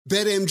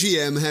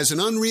BetMGM has an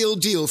unreal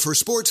deal for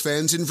sports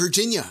fans in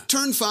Virginia.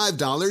 Turn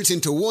 $5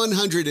 into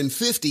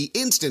 $150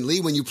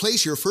 instantly when you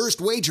place your first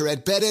wager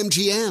at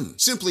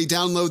BetMGM. Simply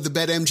download the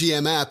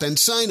BetMGM app and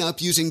sign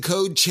up using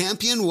code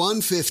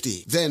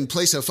CHAMPION150. Then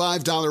place a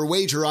 $5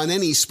 wager on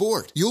any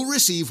sport. You'll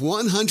receive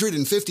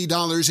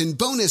 $150 in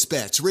bonus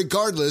bets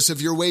regardless of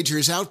your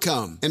wager's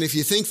outcome. And if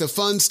you think the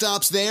fun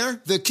stops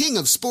there, the King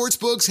of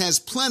Sportsbooks has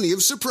plenty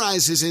of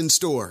surprises in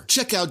store.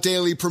 Check out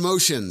daily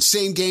promotions,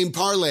 same-game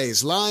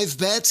parlays, live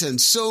bets,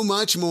 and so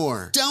much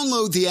more.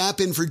 Download the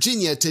app in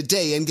Virginia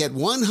today and get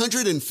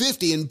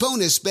 $150 in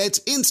bonus bets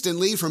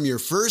instantly from your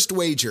first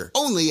wager.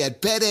 Only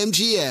at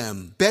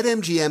BetMGM.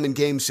 BetMGM and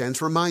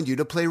GameSense remind you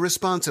to play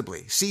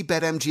responsibly. See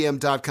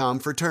BetMGM.com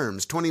for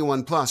terms.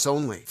 21 plus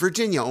only.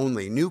 Virginia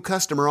only. New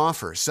customer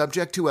offer.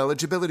 Subject to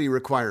eligibility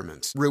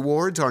requirements.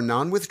 Rewards are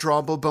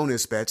non-withdrawable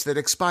bonus bets that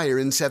expire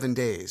in 7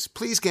 days.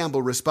 Please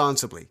gamble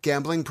responsibly.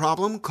 Gambling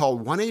problem? Call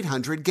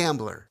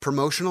 1-800-GAMBLER.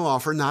 Promotional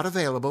offer not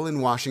available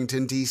in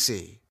Washington,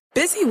 D.C.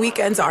 Busy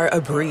weekends are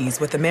a breeze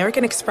with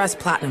American Express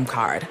Platinum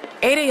Card.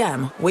 8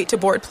 a.m., wait to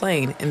board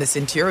plane in the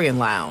Centurion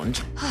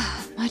Lounge.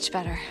 Much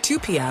better. 2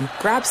 p.m.,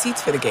 grab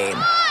seats for the game.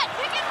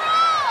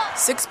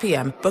 6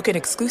 p.m., book an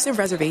exclusive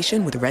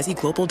reservation with Resi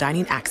Global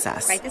Dining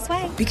Access. Right this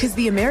way. Because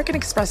the American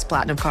Express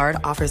Platinum Card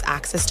offers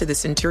access to the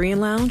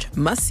Centurion Lounge,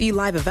 must-see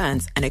live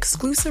events, and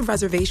exclusive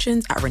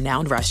reservations at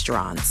renowned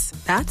restaurants.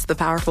 That's the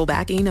powerful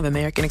backing of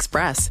American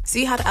Express.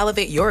 See how to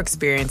elevate your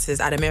experiences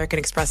at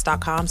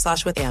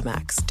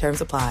americanexpress.com/withAmex. Terms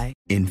apply.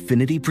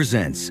 Infiniti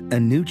presents a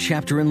new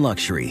chapter in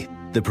luxury.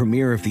 The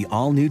premiere of the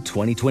all-new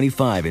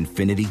 2025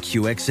 Infiniti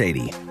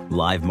QX80.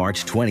 Live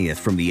March 20th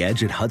from the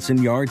Edge at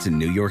Hudson Yards in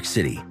New York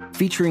City.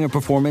 Featuring a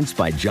performance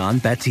by John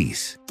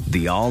Batiste.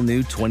 The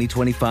all-new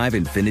 2025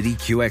 Infiniti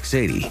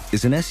QX80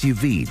 is an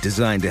SUV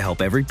designed to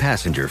help every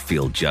passenger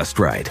feel just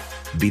right.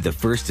 Be the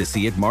first to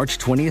see it March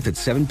 20th at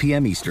 7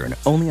 p.m. Eastern,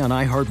 only on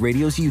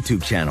iHeartRadio's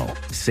YouTube channel.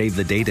 Save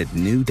the date at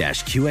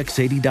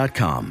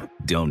new-QX80.com.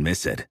 Don't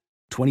miss it.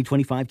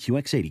 2025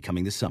 QX80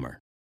 coming this summer.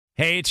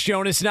 Hey, it's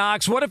Jonas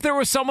Knox. What if there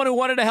was someone who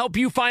wanted to help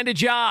you find a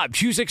job?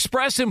 Choose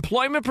Express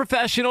Employment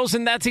Professionals,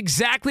 and that's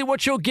exactly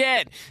what you'll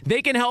get.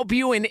 They can help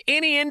you in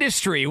any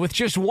industry. With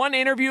just one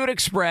interview at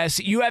Express,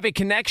 you have a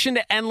connection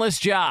to endless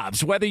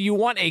jobs. Whether you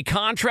want a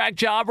contract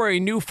job or a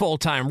new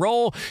full-time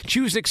role,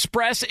 choose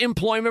Express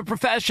Employment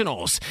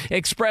Professionals.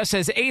 Express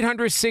has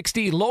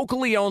 860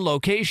 locally owned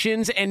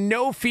locations and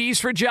no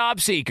fees for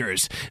job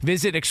seekers.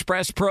 Visit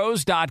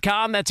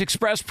expresspros.com. That's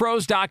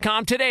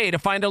expresspros.com today to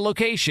find a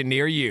location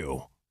near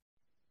you.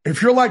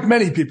 If you're like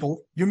many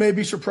people, you may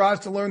be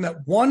surprised to learn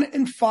that 1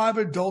 in 5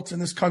 adults in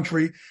this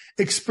country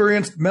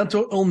experienced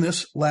mental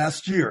illness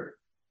last year.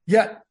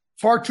 Yet,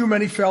 far too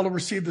many fail to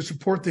receive the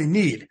support they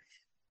need.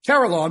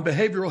 Carillon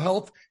Behavioral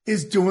Health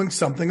is doing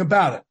something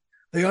about it.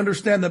 They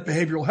understand that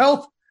behavioral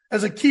health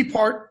is a key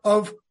part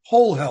of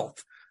whole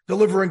health,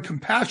 delivering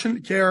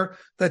compassionate care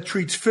that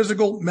treats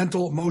physical,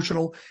 mental,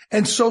 emotional,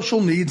 and social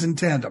needs in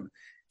tandem.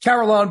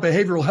 Carillon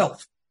Behavioral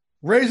Health,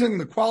 raising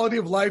the quality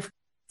of life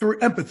through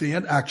empathy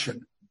and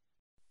action.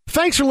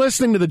 Thanks for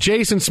listening to the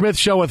Jason Smith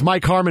Show with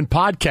Mike Harmon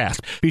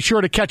podcast. Be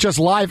sure to catch us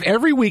live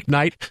every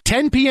weeknight,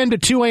 10 p.m. to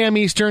 2 a.m.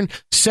 Eastern,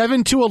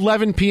 7 to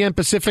 11 p.m.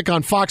 Pacific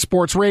on Fox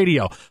Sports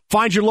Radio.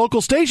 Find your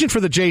local station for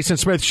the Jason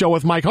Smith Show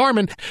with Mike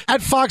Harmon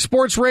at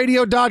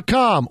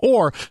foxsportsradio.com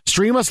or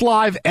stream us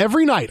live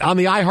every night on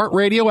the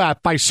iHeartRadio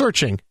app by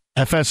searching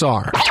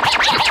FSR. Now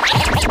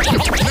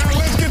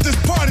let's get this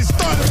party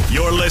started.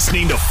 You're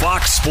listening to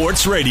Fox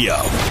Sports Radio.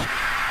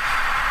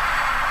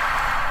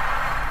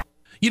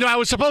 You know, I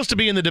was supposed to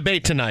be in the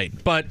debate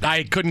tonight, but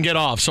I couldn't get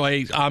off, so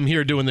I'm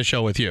here doing the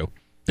show with you.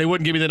 They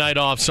wouldn't give me the night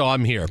off, so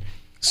I'm here.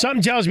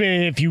 Something tells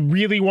me if you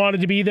really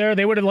wanted to be there,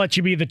 they would have let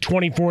you be the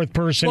 24th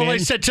person Well, in.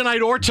 they said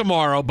tonight or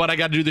tomorrow, but I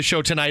got to do the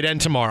show tonight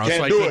and tomorrow,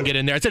 so I couldn't get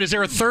in there. I said, is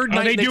there a third night?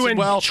 Are they doing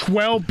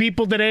 12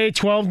 people today,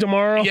 12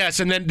 tomorrow? Yes,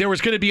 and then there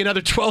was going to be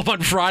another 12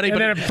 on Friday. And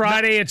then on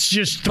Friday, it's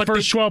just the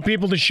first 12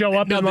 people to show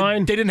up in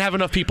line? They didn't have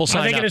enough people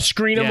sign up. Are they going to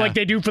screen them like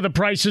they do for the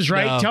Prices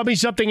Right? No. Tell me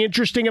something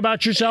interesting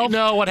about yourself.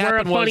 No, what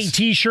happened was... Wear a funny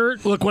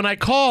T-shirt. Look, when I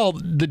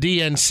called the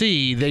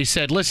DNC, they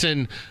said,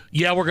 listen,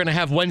 yeah, we're going to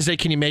have Wednesday.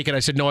 Can you make it? I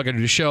said, no, I got to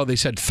do a show. They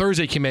said,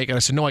 Thursday, can you make it? I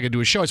said, no, I got to do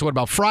a show. I said, what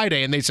about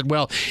Friday? And they said,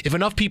 well, if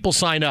enough people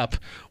sign up,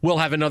 we'll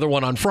have another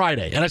one on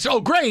Friday. And I said,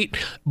 oh, great.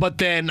 But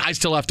then I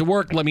still have to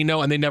work. Let me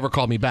know. And they never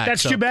called me back.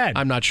 That's too bad.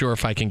 I'm not sure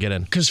if I can get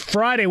in. Because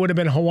Friday would have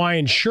been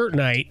Hawaiian shirt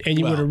night, and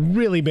you would have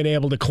really been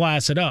able to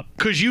class it up.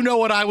 Because you know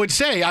what I would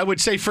say. I would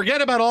say,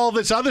 forget about all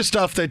this other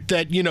stuff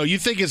that you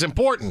think is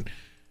important.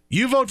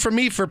 You vote for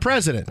me for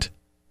president.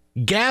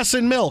 Gas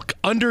and milk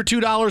under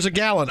 $2 a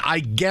gallon. I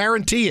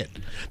guarantee it.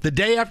 The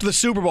day after the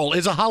Super Bowl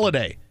is a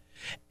holiday.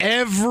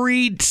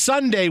 Every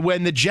Sunday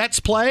when the Jets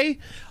play,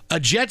 a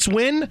Jets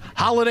win,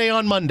 holiday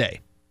on Monday.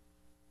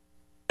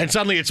 And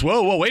suddenly it's,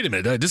 whoa, wait a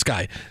minute. This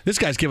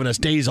guy's giving us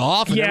days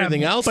off and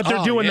everything else. But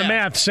they're doing the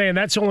math, saying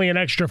that's only an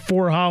extra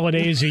 4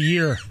 holidays a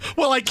year.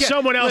 Well, I can't.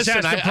 Someone else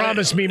has to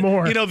promise me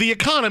more. The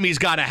economy's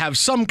got to have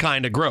some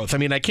kind of growth. I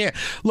mean, I can't.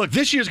 Look,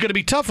 this year's going to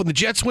be tough. When the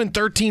Jets win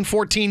 13,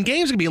 14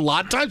 games, it's going to be a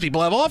lot of times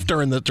people have off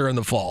during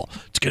the fall.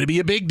 It's going to be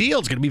a big deal.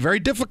 It's going to be very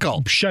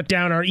difficult. Shut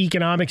down our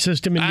economic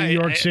system in New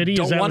York City?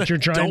 Is that what you're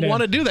trying to do? Don't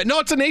want to do that. No,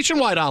 it's a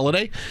nationwide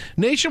holiday.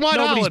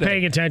 Nobody's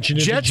paying attention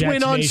to Jets the Jets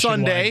win on nationwide.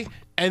 Sunday.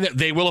 And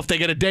they will if they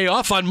get a day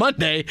off on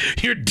Monday.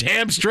 You're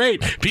damn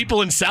straight.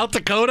 People in South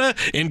Dakota,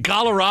 in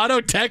Colorado,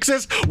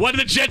 Texas, what are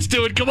the Jets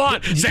doing? Come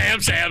on. Sam.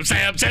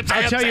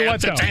 I'll tell you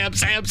what, though.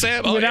 Sam.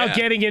 Without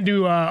getting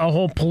into a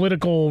whole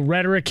political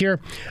rhetoric here,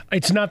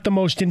 it's not the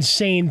most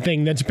insane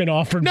thing that's been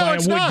offered by a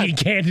would-be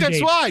candidate.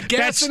 That's why.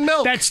 Gas and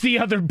milk. That's the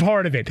other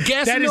part of it.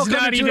 Gas and milk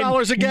under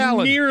 $2 a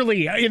gallon.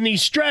 Nearly in the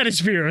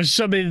stratosphere of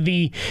some of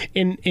the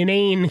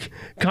inane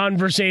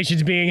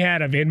conversations being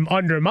had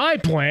under my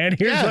plan.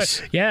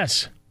 Yes.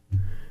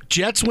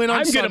 Jets win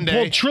on Sunday. I'm going to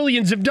pull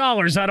trillions of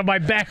dollars out of my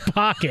back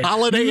pocket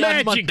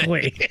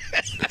magically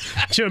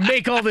to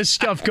make all this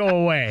stuff go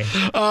away.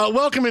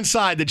 Welcome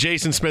inside the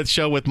Jason Smith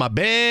Show with my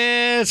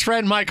best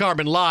friend Mike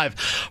Harmon, live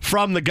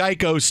from the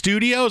Geico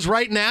Studios.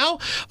 Right now,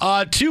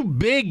 2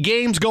 big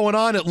games going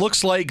on. It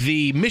looks like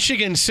the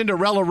Michigan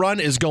Cinderella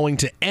run is going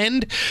to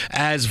end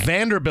as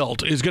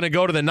Vanderbilt is going to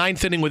go to the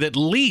 9th inning with at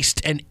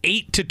least an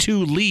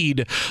 8-2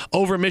 lead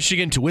over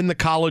Michigan to win the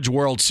College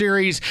World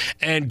Series.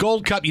 And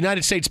Gold Cup,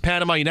 United States,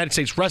 Panama, United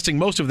States resting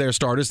most of their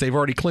starters. They've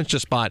already clinched a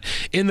spot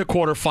in the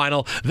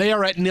quarterfinal. They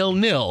are at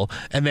 0-0,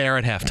 and they are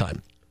at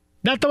halftime.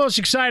 Not the most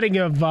exciting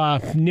of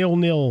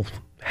 0-0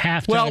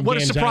 halftime. Well, what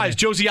a surprise.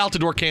 Josie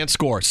Altidore can't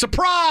score.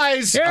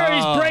 Surprise! There,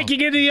 he's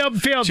breaking into the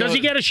upfield. Does he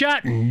get a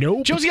shot?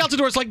 Nope. Josie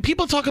Altidore is like,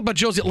 people talk about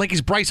Josie like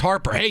he's Bryce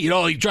Harper. Hey,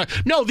 no,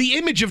 the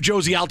image of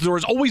Josie Altidore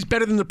is always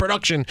better than the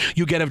production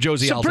you get of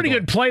Josie Altidore. It's a pretty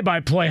good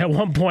play-by-play at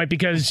one point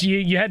because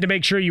you had to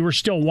make sure you were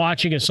still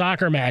watching a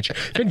soccer match.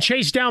 Been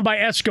chased down by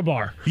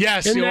Escobar.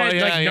 Yes. Isn't that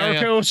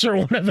Narcos or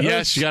one of those?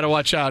 Yes, you got to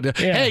watch out.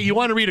 Yeah. Hey, you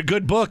want to read a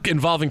good book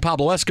involving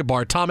Pablo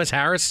Escobar? Thomas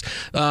Harris,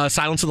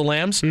 Silence of the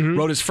Lambs,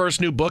 wrote his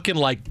first new book in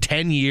like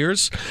 10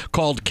 years.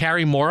 Called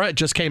Carrie Mora. It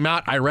just came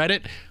out. I read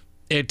it.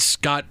 It's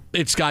got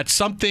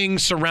something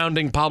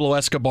surrounding Pablo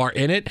Escobar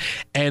in it,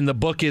 and the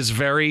book is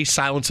very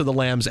Silence of the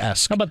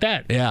Lambs-esque. How about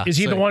that? Yeah. Is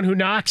he the one who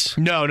knocks?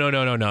 No.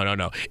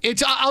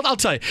 It's I'll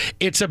tell you.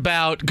 It's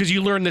about, because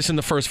you learn this in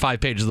the first 5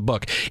 pages of the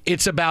book.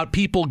 It's about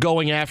people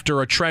going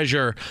after a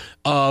treasure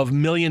of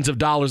millions of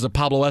dollars that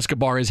Pablo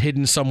Escobar is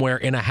hidden somewhere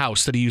in a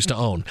house that he used to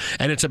own,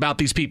 and it's about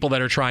these people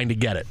that are trying to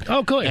get it.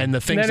 Oh, good. And the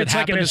things that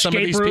happen to some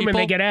of these people. And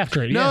they get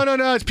after it. No.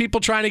 It's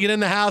people trying to get in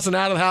the house and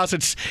out of the house.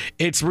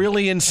 It's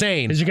really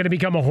insane. Is it going to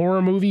become a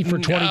horror movie for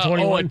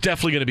 2021? Oh, it's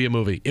definitely going to be a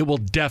movie. It will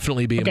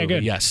definitely be a movie.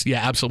 Good. Yes. Yeah,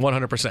 absolutely.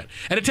 100%.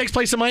 And it takes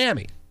place in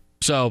Miami.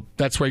 So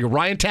that's where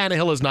Ryan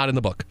Tannehill is not in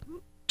the book.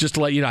 Just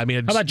to let you know. I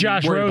mean, how about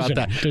Josh Rosen?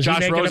 About that.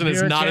 Josh Rosen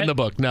is not in the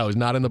book. No, he's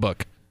not in the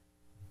book.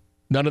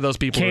 None of those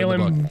people are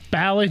in the book.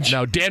 Ballage?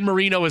 No, Dan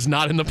Marino is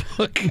not in the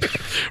book.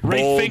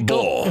 Ray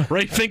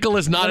Finkel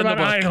is not in the book.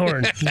 What about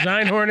Einhorn? Is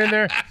Einhorn in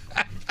there?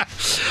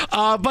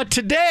 But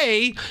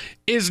today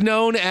is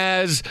known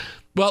as...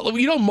 Well,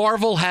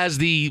 Marvel has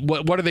the,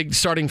 what are they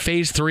starting,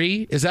 phase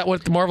 3? Is that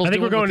what Marvel's doing? I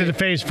think we're going to the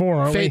phase 4,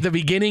 aren't we? The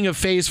beginning of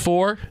phase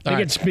 4?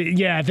 I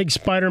think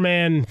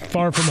Spider-Man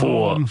Far From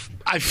Home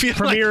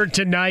premiered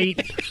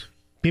tonight.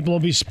 People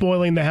will be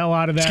spoiling the hell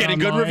out of that. It's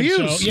getting online, good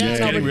reviews. So, it's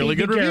getting really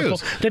good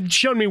reviews. They've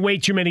shown me way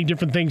too many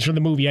different things from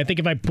the movie. I think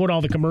if I put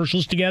all the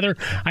commercials together,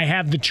 I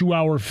have the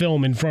 2-hour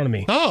film in front of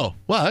me. Oh,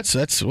 well,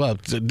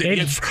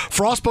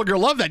 Frostburger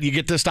love that. You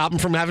get to stop him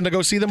from having to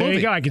go see the movie. There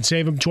you go. I can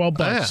save him $12.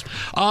 Yeah.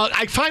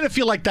 I kind of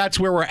feel like that's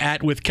where we're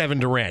at with Kevin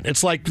Durant.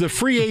 It's like the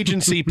free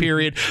agency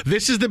period.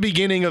 This is the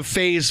beginning of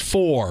phase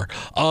 4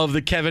 of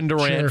the Kevin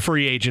Durant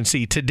free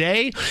agency.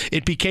 Today,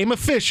 it became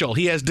official.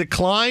 He has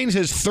declined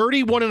his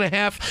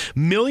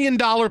 $31.5 million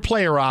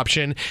player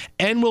option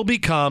and will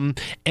become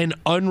an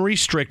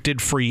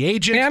unrestricted free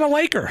agent. And a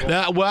Laker.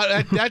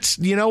 That's,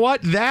 you know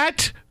what?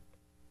 That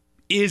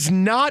is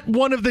not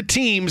one of the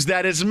teams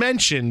that is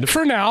mentioned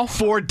for now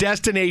for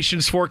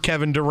destinations for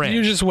Kevin Durant.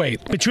 You just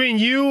wait. Between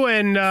you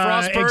and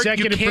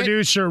executive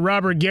producer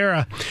Robert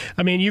Guerra,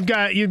 I mean, you've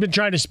been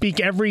trying to speak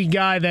every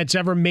guy that's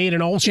ever made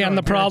an All-Star. And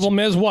the problem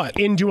is what?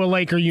 Into a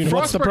Laker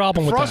uniform. What's the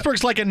problem with that?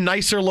 Frostberg's like a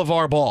nicer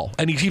LeVar Ball,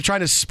 and he keeps trying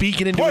to speak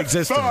it into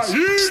existence.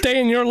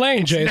 Stay in your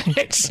lane, Jason.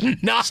 It's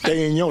not.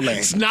 Stay in your lane.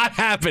 It's not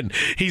happened.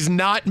 He's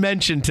not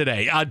mentioned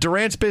today.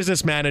 Durant's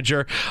business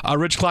manager,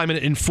 Rich Kleiman,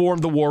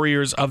 informed the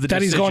Warriors of the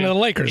that decision he's going to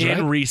the Lakers,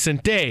 in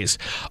recent days.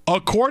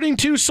 According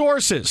to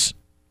sources,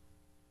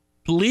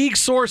 league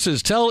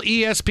sources tell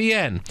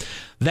ESPN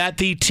that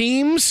the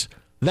teams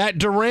that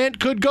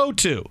Durant could go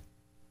to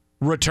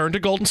return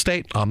to Golden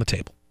State on the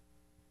table.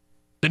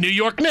 The New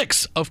York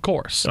Knicks, of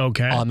course,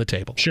 on the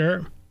table.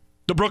 Sure.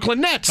 The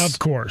Brooklyn Nets, of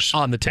course,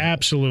 on the table.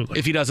 Absolutely.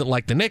 If he doesn't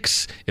like the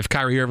Knicks, if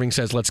Kyrie Irving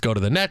says, let's go to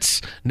the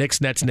Nets, Knicks.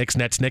 And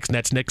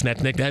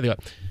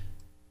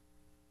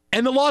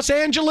the Los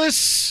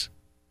Angeles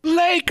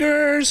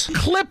Lakers.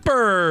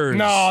 Clippers.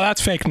 No,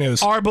 that's fake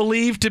news. Are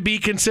believed to be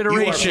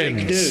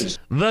considerations.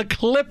 The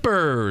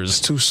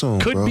Clippers too soon,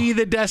 could be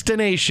the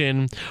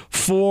destination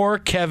for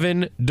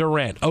Kevin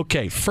Durant.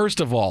 Okay, first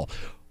of all,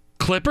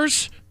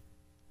 Clippers,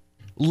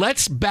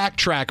 let's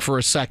backtrack for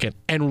a second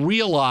and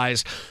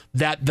realize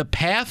that the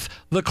path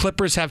the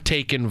Clippers have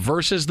taken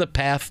versus the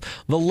path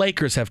the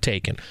Lakers have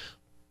taken.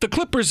 The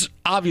Clippers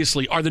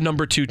obviously are the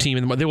number 2 team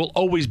in the. They will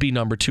always be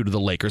number 2 to the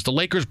Lakers. The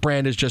Lakers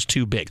brand is just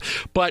too big.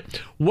 But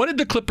what did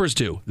the Clippers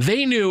do?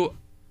 They knew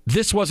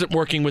this wasn't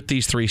working with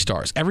these 3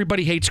 stars.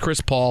 Everybody hates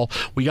Chris Paul.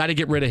 We got to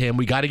get rid of him.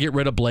 We got to get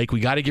rid of Blake. We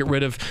got to get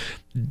rid of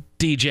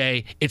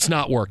DJ. It's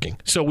not working.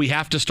 So we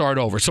have to start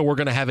over. So we're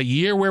going to have a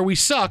year where we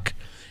suck,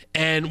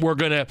 and we're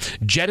going to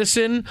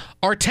jettison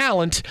our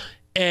talent.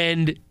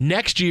 And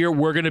next year,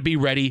 we're going to be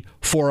ready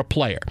for a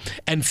player.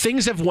 And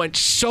things have went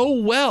so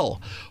well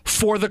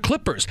for the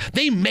Clippers.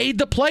 They made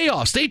the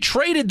playoffs. They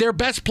traded their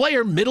best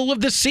player middle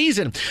of the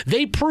season.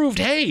 They proved,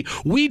 hey,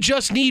 we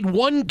just need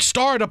one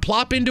star to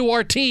plop into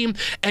our team,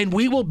 and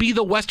we will be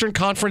the Western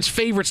Conference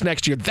favorites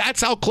next year.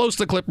 That's how close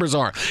the Clippers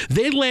are.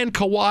 They land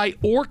Kawhi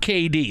or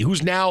KD,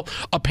 who's now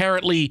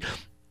apparently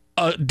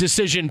a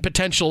decision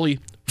potentially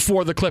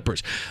for the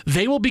Clippers.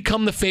 They will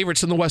become the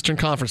favorites in the Western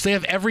Conference. They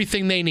have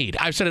everything they need.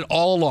 I've said it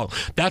all along.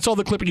 That's all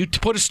the Clippers. You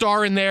put a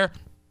star in there,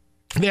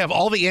 they have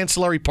all the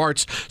ancillary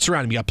parts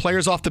surrounding them. You have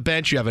players off the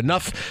bench. You have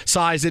enough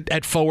size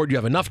at forward. You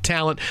have enough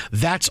talent.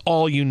 That's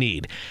all you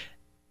need.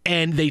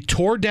 And they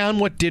tore down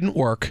what didn't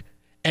work,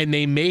 and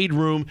they made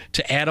room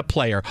to add a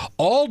player,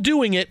 all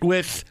doing it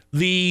with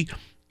the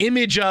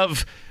image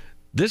of,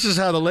 this is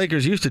how the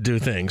Lakers used to do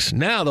things.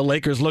 Now the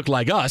Lakers look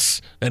like us,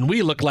 and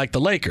we look like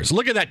the Lakers.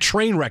 Look at that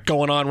train wreck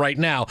going on right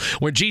now,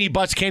 where Jeannie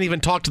Buss can't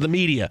even talk to the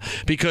media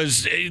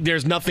because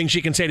there's nothing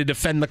she can say to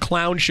defend the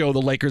clown show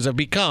the Lakers have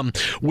become,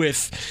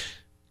 with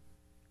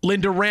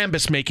Linda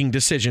Rambis making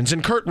decisions,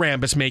 and Kurt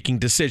Rambis making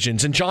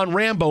decisions, and John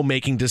Rambo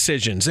making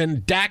decisions,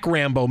 and Dak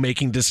Rambo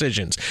making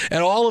decisions,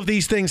 and all of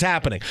these things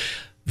happening.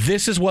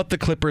 This is what the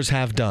Clippers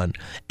have done,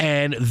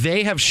 and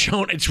they have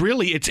shown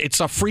it's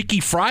a Freaky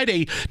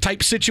Friday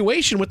type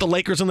situation with the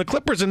Lakers and the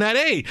Clippers in that,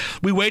 hey,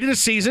 we waited a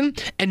season,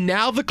 and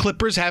now the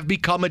Clippers have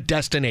become a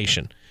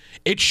destination.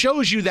 It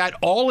shows you that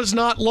all is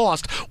not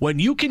lost when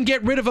you can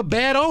get rid of a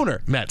bad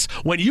owner, Mets.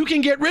 When you can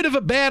get rid of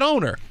a bad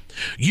owner,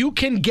 you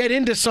can get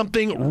into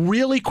something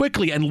really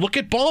quickly. And look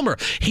at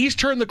Ballmer. He's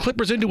turned the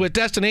Clippers into a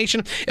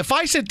destination. If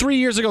I said 3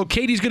 years ago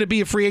KD's going to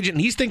be a free agent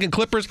and he's thinking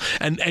Clippers,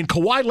 and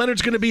Kawhi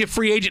Leonard's going to be a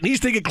free agent and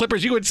he's thinking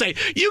Clippers, you would say,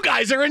 you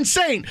guys are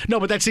insane. No,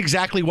 but that's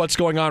exactly what's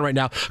going on right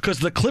now, because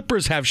the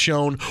Clippers have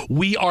shown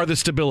we are the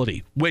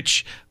stability,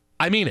 which,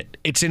 I mean it.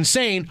 It's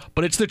insane,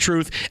 but it's the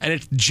truth. And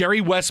it's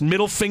Jerry West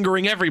middle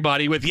fingering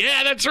everybody with,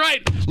 yeah, that's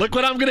right. Look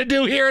what I'm going to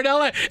do here in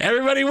LA.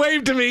 Everybody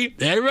wave to me.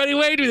 Everybody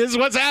wave to me. This is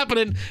what's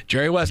happening.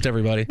 Jerry West,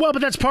 everybody. Well,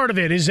 but that's part of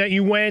it, is that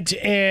you went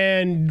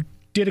and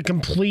did a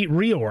complete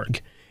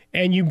reorg.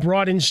 And you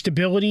brought in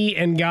stability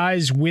and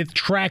guys with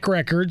track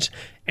records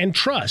and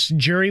trust.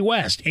 Jerry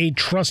West, a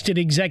trusted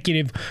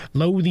executive,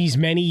 these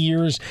many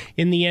years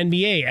in the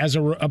NBA, as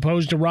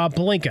opposed to Rob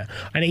Pelinka,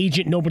 an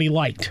agent nobody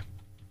liked.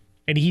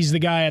 And he's the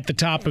guy at the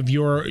top of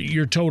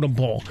your totem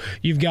pole.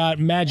 You've got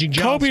Magic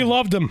Johnson. Kobe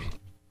loved him.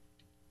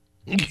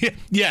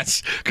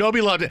 Yes,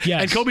 Kobe loved it.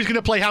 Yes. And Kobe's going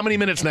to play how many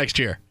minutes next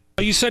year?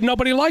 You said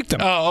nobody liked him.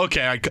 Oh,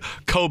 okay.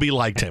 Kobe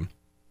liked him.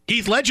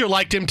 Heath Ledger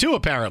liked him too,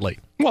 apparently.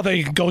 Well,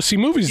 they go see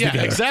movies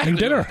together. Exactly. And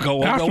dinner. Go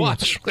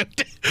watch.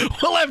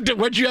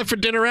 What'd you have for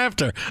dinner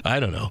after? I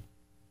don't know.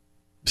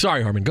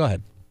 Sorry, Harmon. Go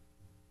ahead.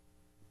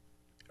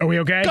 Are we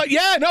okay?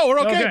 Yeah, no, we're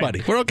okay,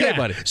 buddy. We're okay,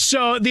 buddy.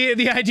 So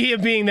the idea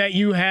being that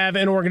you have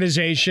an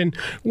organization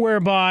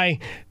whereby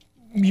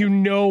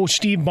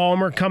Steve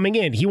Ballmer coming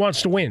in, he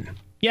wants to win.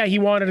 Yeah, he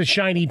wanted a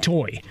shiny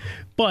toy,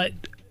 but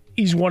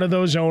he's one of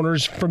those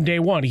owners from day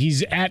one.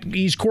 He's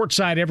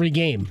courtside every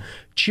game,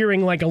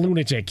 cheering like a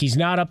lunatic. He's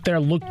not up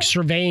there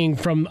surveying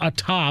from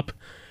atop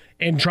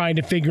and trying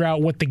to figure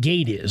out what the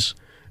gate is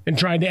and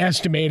trying to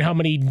estimate how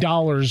many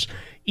dollars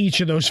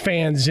each of those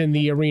fans in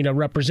the arena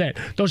represent.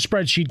 Those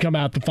spreadsheets come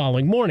out the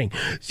following morning.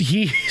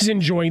 He's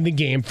enjoying the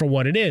game for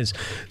what it is.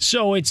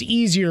 So it's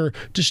easier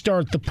to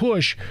start the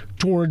push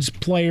towards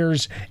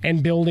players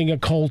and building a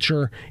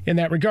culture in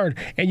that regard.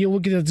 And you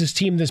look at this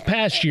team this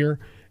past year,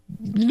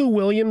 Lou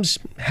Williams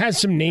has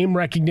some name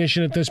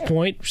recognition at this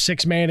point,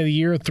 6th man of the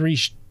year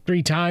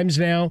three times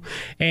now,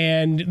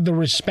 and the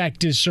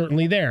respect is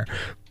certainly there.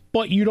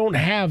 But you don't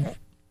have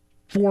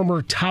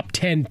former top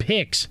 10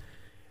 picks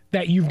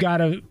that you've got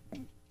to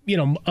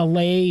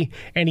allay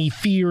any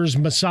fears,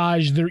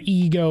 massage their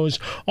egos,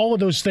 all of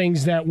those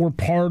things that were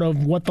part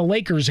of what the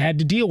Lakers had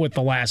to deal with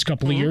the last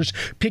couple of years,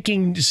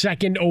 picking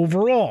second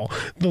overall.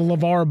 The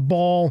LeVar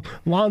Ball,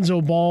 Lonzo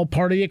Ball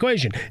part of the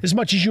equation. As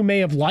much as you may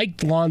have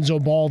liked Lonzo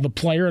Ball, the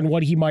player, and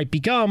what he might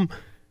become,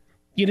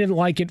 you didn't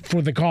like it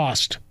for the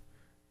cost.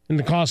 And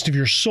the cost of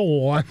your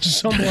soul on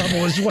some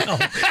level as well.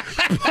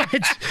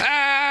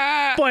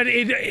 But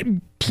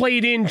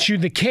played into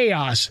the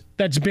chaos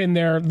that's been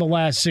there the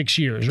last 6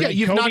 years. Right? Yeah,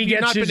 you've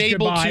not been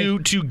able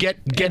to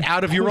get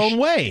out of your own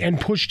way.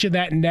 And push to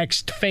that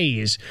next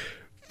phase.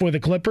 For the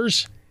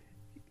Clippers,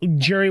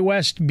 Jerry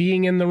West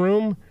being in the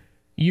room,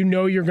 you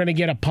know you're going to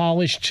get a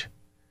polished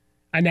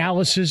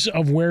analysis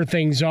of where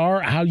things are,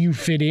 how you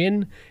fit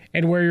in,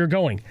 and where you're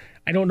going.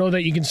 I don't know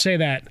that you can say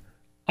that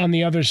on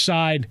the other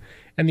side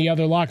and the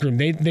other locker room.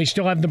 They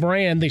still have the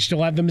brand. They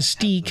still have the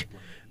mystique.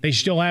 They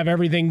still have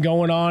everything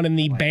going on and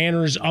the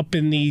banners up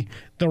in the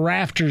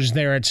rafters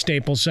there at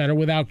Staples Center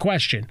without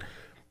question.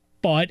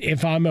 But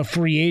if I'm a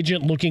free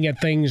agent looking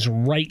at things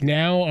right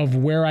now of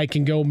where I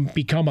can go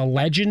become a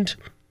legend,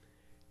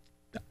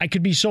 I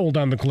could be sold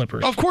on the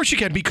Clippers. Of course you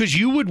can, because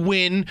you would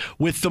win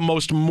with the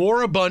most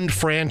moribund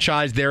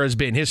franchise there has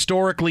been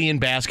historically in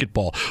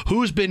basketball.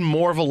 Who's been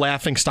more of a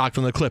laughingstock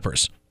than the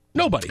Clippers?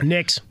 Nobody.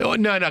 Knicks. Oh,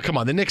 no, come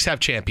on. The Knicks have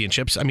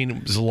championships. I mean,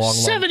 it was a long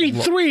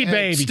 73,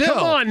 baby. Still,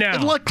 come on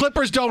now. Look,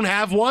 Clippers don't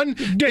have one.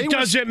 It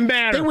doesn't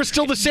matter. They were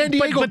still the San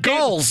Diego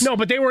Gulls.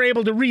 But they were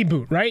able to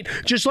reboot, right?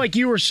 Just like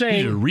you were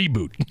saying.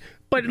 Reboot.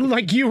 But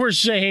like you were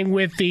saying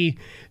with the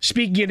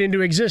speaking it into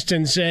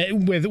existence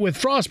with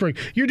Frostberg,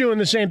 you're doing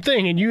the same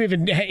thing, and you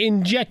even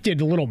injected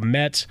a little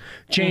Mets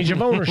change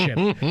of ownership.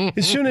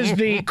 As soon as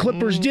the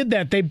Clippers did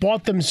that, they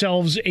bought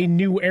themselves a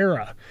new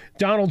era.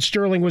 Donald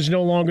Sterling was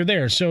no longer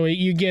there, so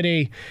you get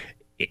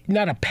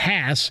not a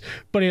pass,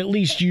 but at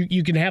least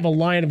you can have a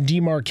line of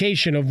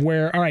demarcation of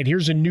where, all right,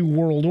 here's a new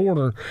world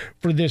order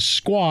for this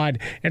squad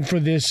and for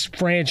this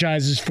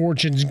franchise's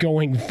fortunes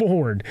going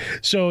forward.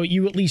 So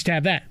you at least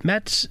have that.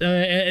 Mets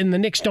and the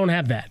Knicks don't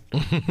have that.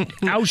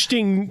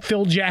 Ousting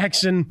Phil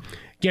Jackson,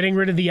 getting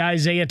rid of the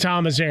Isaiah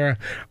Thomas era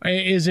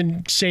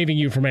isn't saving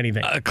you from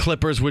anything.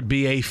 Clippers would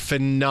be a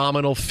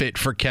phenomenal fit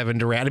for Kevin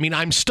Durant. I mean,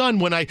 I'm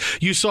stunned when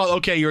you saw,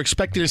 okay, you're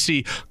expecting to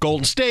see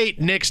Golden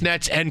State, Knicks,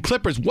 Nets, and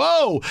Clippers.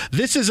 Whoa,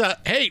 this is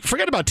hey,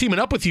 forget about teaming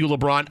up with you,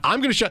 LeBron. I'm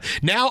going to show.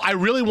 Now I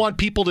really want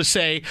people to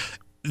say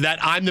that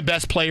I'm the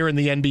best player in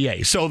the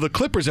NBA. So the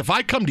Clippers, if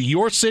I come to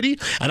your city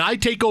and I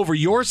take over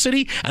your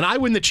city and I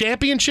win the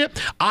championship,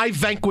 I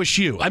vanquish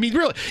you. I mean,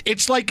 really,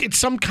 it's like it's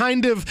some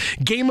kind of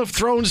Game of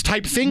Thrones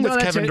type thing with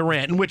Kevin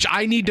Durant, in which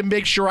I need to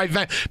make sure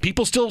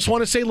people still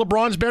want to say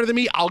LeBron's better than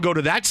me. I'll go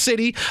to that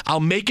city, I'll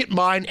make it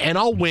mine, and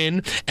I'll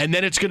win. And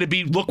then it's going to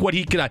be, look what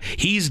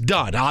he's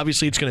done.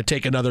 Obviously, it's going to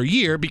take another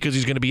year because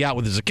he's going to be out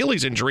with his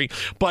Achilles injury,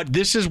 but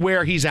this is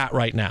where he's at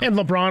right now. And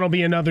LeBron will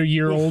be another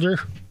year older.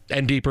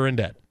 And deeper in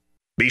debt.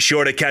 Be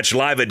sure to catch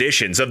live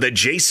editions of The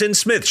Jason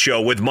Smith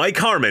Show with Mike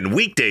Harmon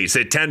weekdays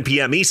at 10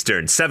 p.m.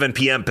 Eastern, 7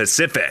 p.m.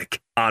 Pacific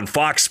on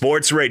Fox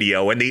Sports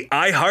Radio and the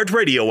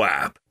iHeartRadio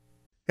app.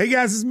 Hey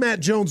guys, this is Matt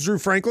Jones, Drew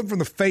Franklin from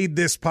the Fade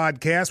This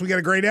podcast. We got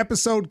a great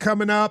episode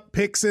coming up,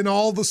 picks in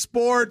all the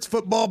sports,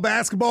 football,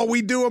 basketball,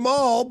 we do them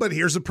all, but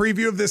here's a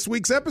preview of this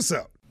week's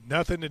episode.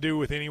 Nothing to do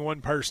with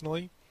anyone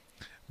personally,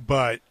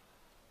 but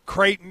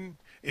Creighton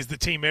is the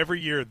team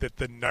every year that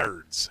the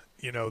nerds,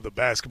 the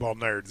basketball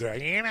nerds, they're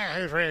like,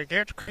 who's really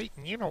good?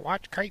 Creighton,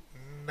 watch Creighton.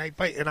 They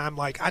play. And I'm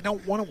like, I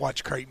don't want to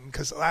watch Creighton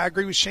because I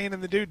agree with Shane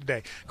and the dude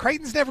today.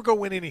 Creighton's never going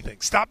to win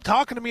anything. Stop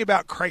talking to me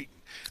about Creighton.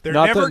 They're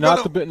not never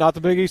not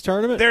the Big East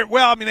tournament.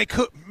 They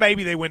could,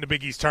 maybe they win the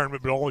Big East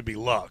tournament, but it'll only be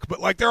luck.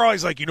 But they're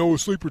always like, a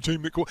sleeper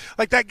team.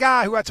 Like that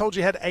guy who I told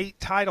you had 8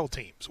 title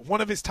teams.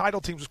 One of his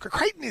title teams was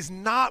Creighton is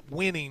not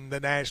winning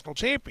the national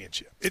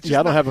championship. I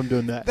don't have them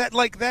doing that.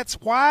 That's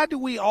why do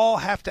we all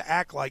have to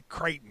act like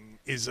Creighton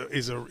is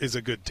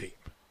a good team?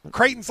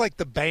 Creighton's like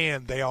the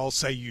band they all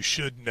say you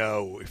should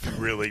know if you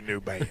really knew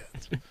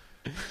bands.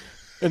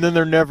 And then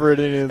they're never at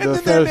any of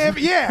the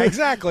yeah,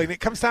 exactly. And it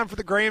comes time for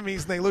the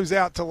Grammys, and they lose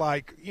out to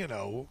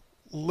Lil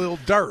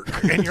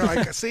Durk, and you're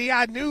like, "See,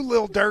 I knew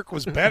Lil Durk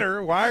was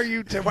better. Why are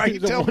you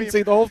telling me?"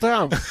 The whole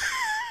time.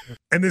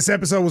 And this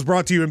episode was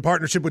brought to you in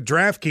partnership with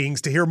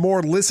DraftKings. To hear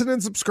more, listen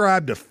and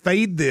subscribe to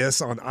Fade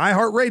This on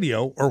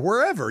iHeartRadio or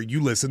wherever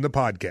you listen to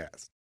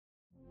podcasts.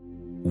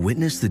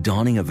 Witness the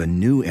dawning of a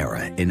new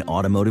era in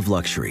automotive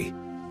luxury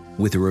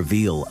with a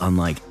reveal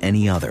unlike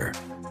any other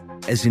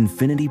as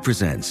Infiniti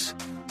presents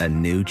a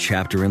new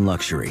chapter in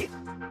luxury,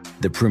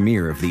 the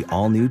premiere of the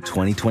all-new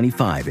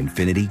 2025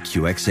 Infiniti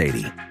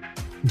QX80.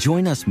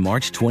 Join us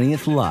March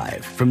 20th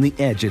live from the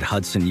Edge at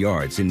Hudson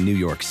Yards in New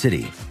York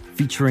City,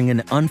 featuring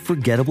an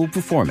unforgettable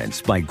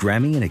performance by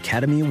Grammy and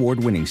Academy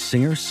Award-winning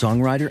singer,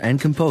 songwriter,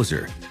 and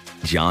composer,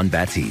 Jon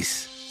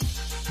Batiste.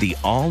 The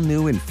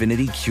all-new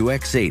Infiniti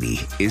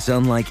QX80 is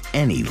unlike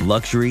any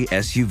luxury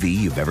SUV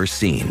you've ever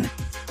seen.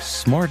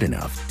 Smart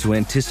enough to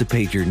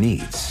anticipate your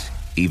needs,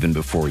 even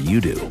before you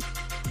do.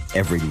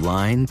 Every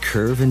line,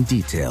 curve, and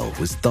detail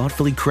was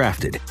thoughtfully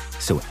crafted,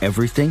 so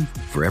everything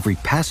for every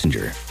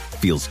passenger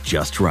feels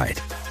just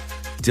right.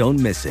 Don't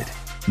miss it.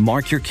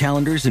 Mark your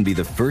calendars and be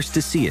the first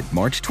to see it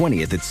March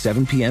 20th at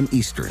 7 p.m.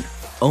 Eastern,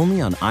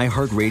 only on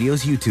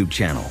iHeartRadio's YouTube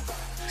channel.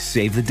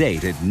 Save the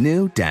date at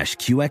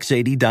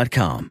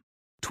new-QX80.com.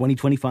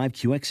 2025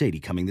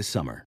 QX80 coming this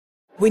summer.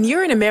 When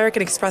you're an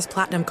American Express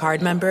Platinum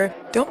card member,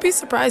 don't be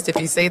surprised if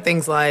you say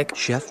things like,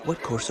 "Chef,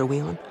 what course are we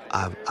on?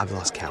 I've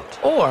lost count."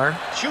 Or,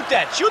 Shoot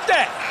that!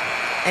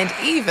 and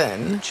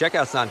even...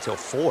 Checkout's not until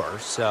 4,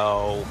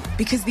 so...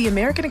 Because the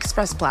American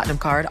Express Platinum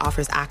Card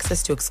offers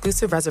access to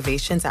exclusive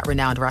reservations at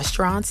renowned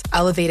restaurants,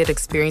 elevated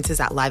experiences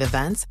at live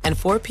events, and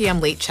 4 p.m.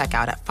 late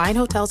checkout at fine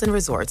hotels and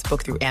resorts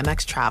booked through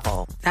Amex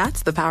Travel.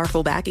 That's the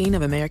powerful backing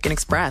of American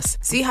Express.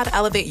 See how to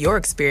elevate your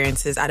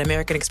experiences at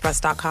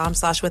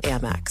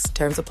americanexpress.com/withAmex.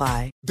 Terms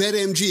apply.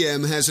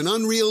 BetMGM has an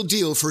unreal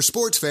deal for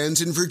sports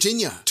fans in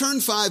Virginia. Turn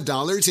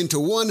 $5 into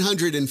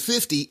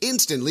 $150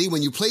 instantly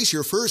when you place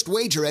your first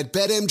wager at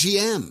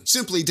BetMGM.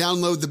 Simply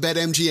download the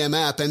BetMGM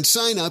app and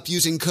sign up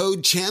using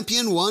code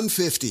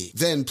CHAMPION150.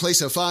 Then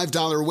place a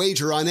 $5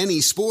 wager on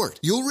any sport.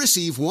 You'll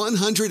receive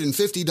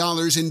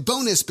 $150 in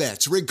bonus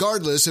bets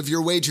regardless of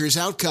your wager's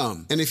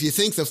outcome. And if you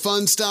think the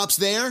fun stops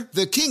there,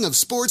 the king of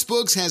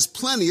sportsbooks has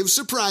plenty of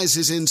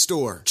surprises in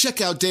store.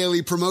 Check out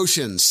daily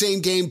promotions,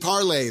 same-game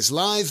parlays,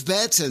 live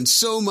bets, and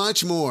so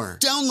much more.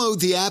 Download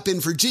the app in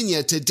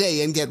Virginia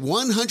today and get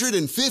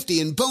 $150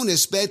 in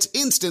bonus bets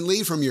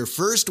instantly from your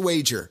first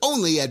wager.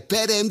 Only at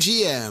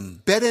BetMGM.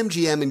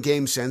 BetMGM and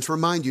GameSense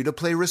remind you to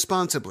play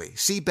responsibly.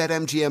 See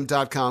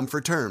BetMGM.com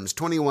for terms.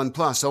 21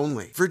 plus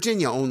only.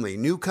 Virginia only.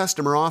 New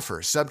customer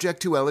offer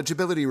subject to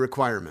eligibility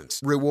requirements.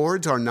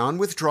 Rewards are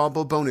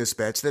non-withdrawable bonus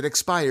bets that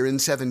expire in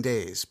 7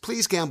 days.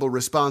 Please gamble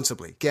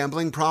responsibly.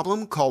 Gambling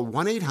problem? Call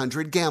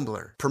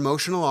 1-800-GAMBLER.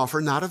 Promotional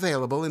offer not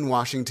available in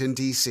Washington,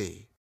 D.C.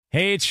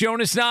 Hey, it's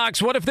Jonas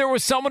Knox. What if there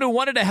was someone who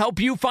wanted to help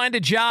you find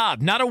a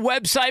job? Not a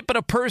website, but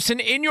a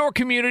person in your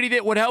community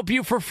that would help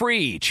you for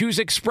free. Choose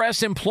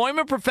Express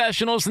Employment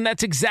Professionals, and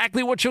that's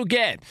exactly what you'll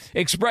get.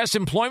 Express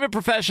Employment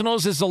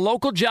Professionals is the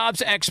local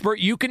jobs expert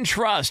you can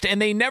trust,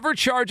 and they never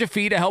charge a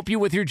fee to help you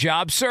with your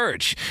job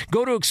search.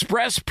 Go to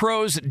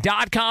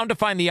expresspros.com to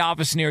find the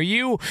office near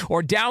you,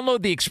 or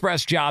download the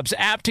Express Jobs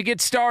app to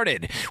get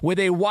started. With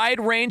a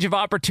wide range of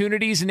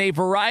opportunities in a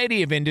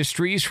variety of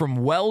industries, from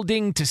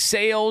welding to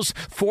sales,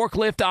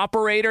 forklift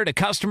operator to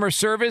customer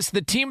service,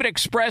 the team at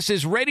Express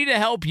is ready to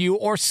help you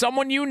or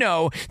someone you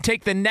know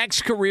take the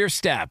next career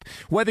step.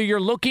 Whether you're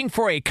looking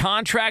for a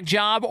contract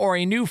job or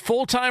a new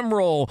full-time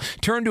role,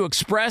 turn to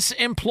Express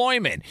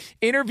Employment.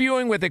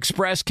 Interviewing with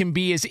Express can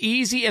be as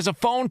easy as a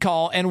phone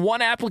call, and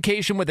one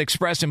application with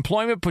Express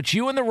Employment puts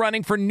you in the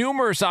running for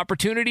numerous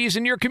opportunities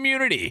in your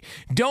community.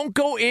 Don't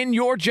go in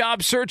your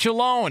job search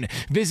alone.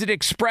 Visit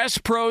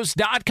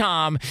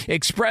expresspros.com,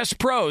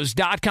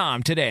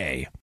 expresspros.com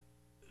today.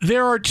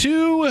 There are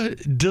two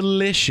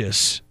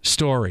delicious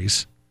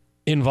stories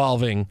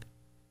involving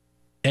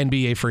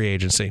NBA free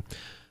agency,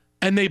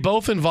 and they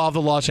both involve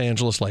the Los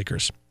Angeles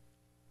Lakers.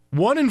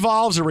 One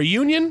involves a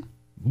reunion.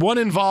 One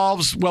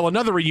involves,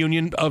 anher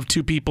reunion of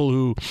two people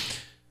who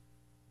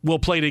will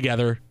play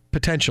together,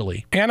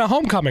 potentially. And a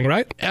homecoming,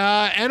 right?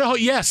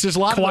 Yes, there's a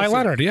lot of Kawhi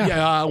Leonard,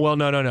 yeah.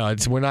 No.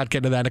 We're not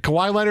getting to that. The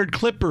Kawhi Leonard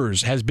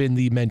Clippers has been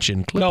the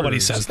mention. Nobody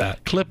says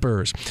that.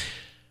 Clippers.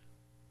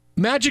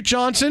 Magic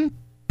Johnson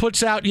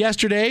puts out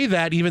yesterday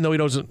that even though he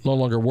no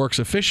longer works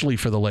officially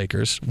for the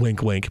Lakers,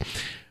 wink, wink,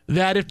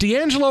 that if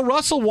D'Angelo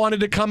Russell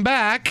wanted to come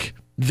back,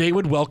 they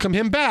would welcome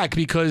him back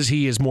because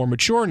he is more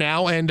mature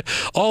now, and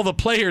all the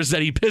players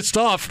that he pissed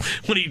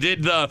off when he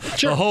did the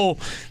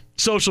whole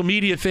social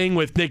media thing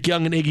with Nick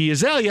Young and Iggy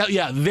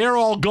Azalea, they're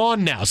all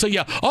gone now. So,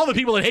 all the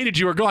people that hated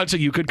you are gone, so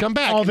you could come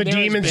back. All the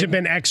demons have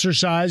been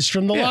exorcised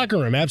from the locker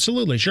room.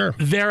 Absolutely, sure.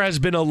 There has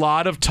been a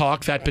lot of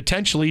talk that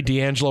potentially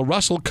D'Angelo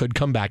Russell could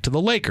come back to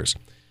the Lakers.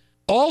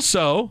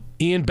 Also,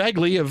 Ian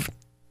Begley of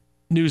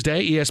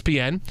Newsday,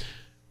 ESPN,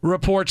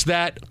 reports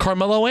that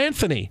Carmelo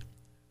Anthony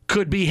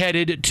could be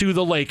headed to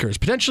the Lakers.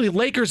 Potentially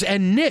Lakers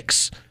and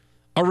Knicks,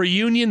 a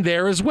reunion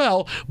there as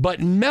well, but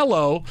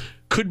Melo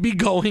could be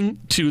going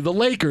to the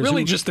Lakers.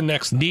 Really just the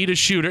Knicks? Need a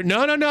shooter.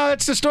 No,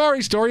 that's the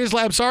story. Story is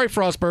lab. Sorry,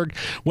 Frostberg.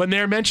 When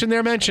they're mentioned,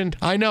 they're mentioned.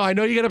 I know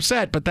you get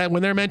upset, but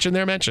when they're mentioned,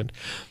 they're mentioned.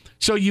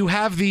 So you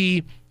have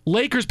the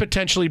Lakers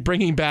potentially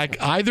bringing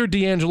back either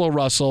D'Angelo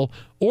Russell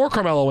or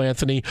Carmelo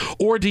Anthony,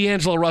 or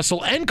D'Angelo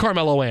Russell and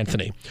Carmelo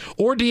Anthony,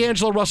 or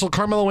D'Angelo Russell,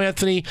 Carmelo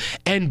Anthony,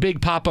 and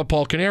Big Papa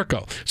Paul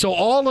Konerko. So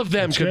all of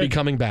them could be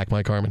coming back,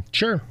 Mike Harmon.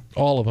 Sure.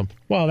 All of them.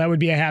 Well, that would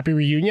be a happy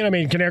reunion. I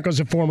mean, Konerko's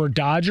a former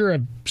Dodger.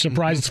 I'm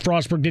surprised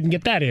Frostberg didn't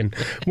get that in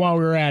while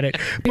we were at it.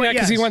 But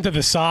because he went to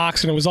the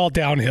Sox, and it was all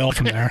downhill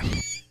from there.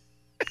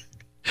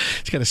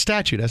 He's got a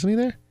statue, doesn't he,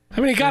 there? I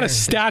mean, he got a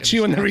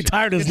statue and then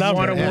retired his number.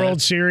 Won a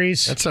World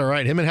Series. That's all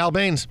right. Him and Hal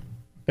Baines.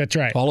 That's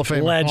right. Hall of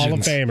Famer. Legends. Hall of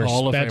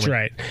Famers. That's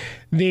right.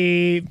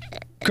 The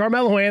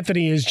Carmelo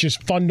Anthony is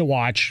just fun to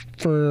watch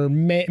for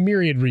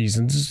myriad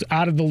reasons.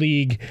 Out of the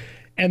league,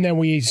 and then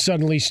we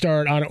suddenly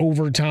start on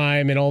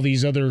overtime and all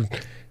these other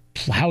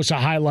House of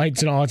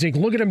Highlights and all. It's like,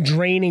 look at him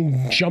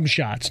draining jump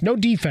shots. No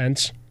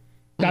defense.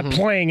 Not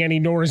playing any,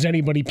 nor is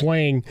anybody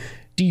playing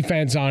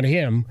defense on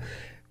him.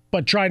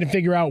 But trying to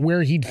figure out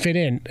where he'd fit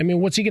in. I mean,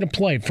 what's he going to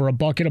play, for a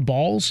bucket of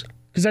balls?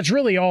 Because that's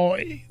really all,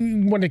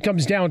 when it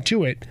comes down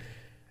to it.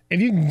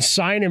 If you can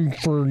sign him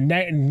for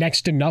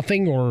next to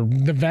nothing or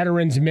the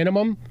veterans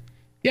minimum,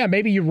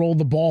 maybe you roll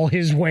the ball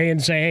his way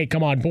and say, hey,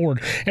 come on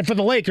board. And for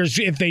the Lakers,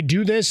 if they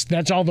do this,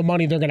 that's all the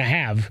money they're going to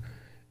have.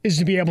 is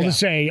to be able to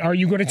say, are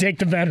you going to take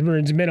the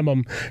veterans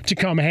minimum to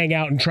come hang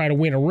out and try to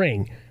win a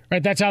ring?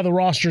 Right? That's how the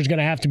roster is going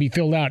to have to be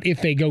filled out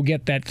if they go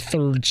get that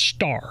third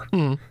star.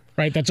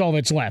 Right? That's all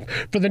that's left.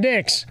 For the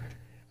Knicks,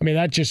 I mean,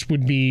 that just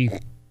would be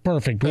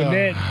perfect, wouldn't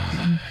it?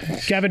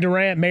 Kevin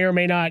Durant may or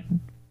may not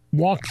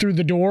walk through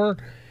the door.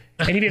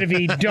 And even if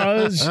he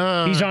does,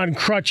 he's on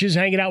crutches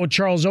hanging out with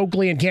Charles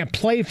Oakley and can't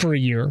play for a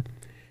year.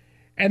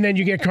 And then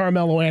you get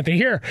Carmelo Anthony.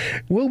 Here,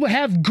 we'll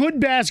have good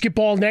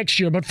basketball next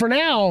year, but for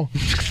now,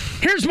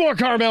 here's more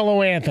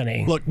Carmelo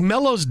Anthony. Look,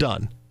 Melo's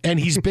done. And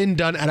he's been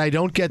done, and I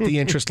don't get the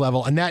interest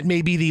level. And that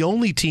may be the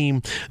only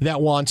team that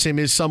wants him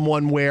is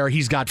someone where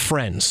he's got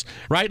friends,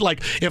 right?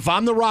 Like, if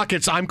I'm the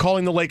Rockets, I'm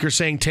calling the Lakers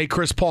saying, take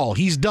Chris Paul.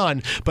 He's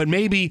done. But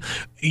maybe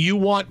you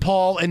want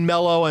Paul and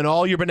Melo and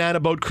all your Banana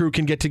Boat crew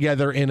can get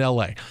together in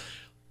L.A.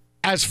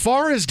 As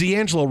far as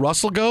D'Angelo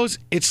Russell goes,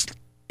 it's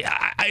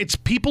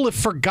people have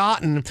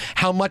forgotten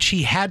how much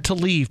he had to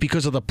leave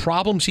because of the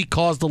problems he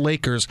caused the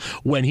Lakers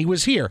when he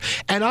was here.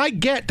 And I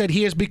get that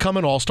he has become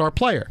an all-star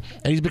player,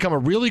 and he's become a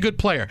really good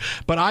player.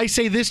 But I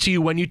say this to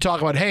you when you talk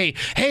about, hey,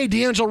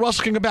 D'Angelo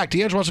Russell can come back.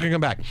 D'Angelo Russell can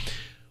come back.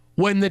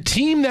 When the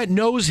team that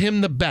knows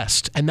him the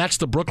best, and that's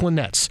the Brooklyn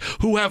Nets,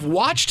 who have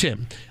watched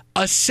him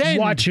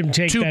ascend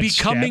to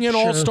becoming an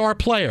all-star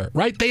player,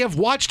 right? They have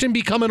watched him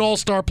become an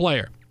all-star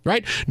player.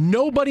 Right?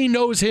 Nobody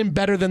knows him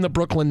better than the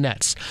Brooklyn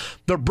Nets.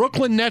 The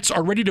Brooklyn Nets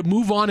are ready to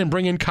move on and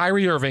bring in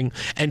Kyrie Irving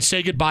and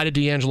say goodbye to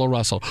D'Angelo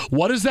Russell.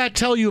 What does that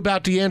tell you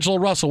about D'Angelo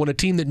Russell when a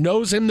team that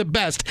knows him the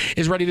best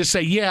is ready to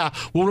say, yeah,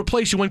 we'll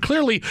replace you, when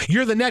clearly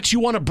you're the Nets,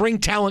 you want to bring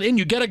talent in.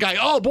 You get a guy,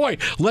 oh boy,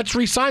 let's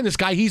re-sign this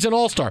guy. He's an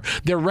all-star.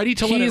 They're ready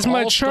to let an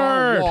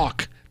all-star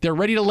walk. They're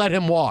ready to let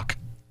him walk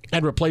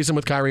and replace him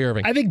with Kyrie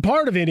Irving. I think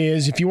part of it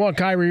is, if you want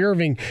Kyrie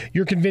Irving,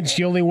 you're convinced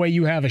the only way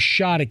you have a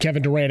shot at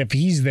Kevin Durant if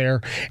he's there,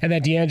 and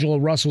that D'Angelo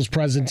Russell's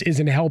presence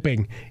isn't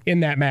helping in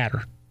that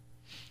matter.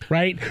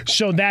 Right?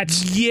 So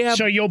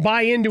so you'll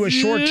buy into a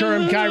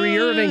short-term Kyrie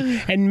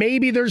Irving, and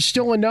maybe there's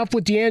still enough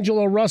with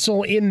D'Angelo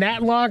Russell in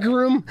that locker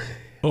room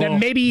that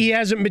maybe he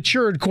hasn't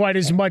matured quite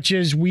as much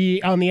as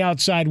we on the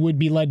outside would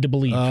be led to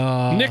believe.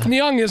 Nick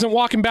Young isn't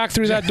walking back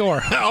through that door.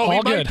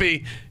 He might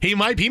be.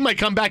 He might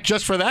come back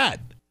just for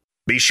that.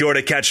 Be sure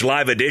to catch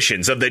live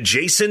editions of The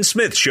Jason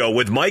Smith Show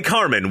with Mike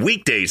Harmon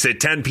weekdays at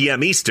 10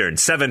 p.m. Eastern,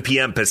 7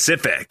 p.m.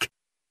 Pacific.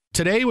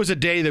 Today was a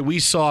day that we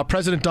saw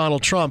President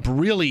Donald Trump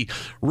really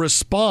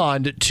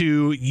respond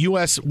to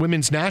U.S.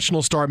 women's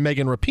national star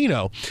Megan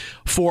Rapinoe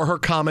for her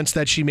comments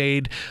that she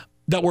made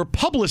that were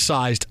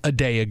publicized a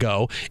day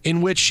ago,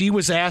 in which she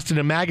was asked in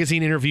a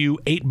magazine interview,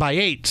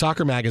 8x8,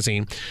 soccer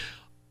magazine,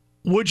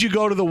 would you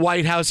go to the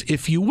White House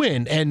if you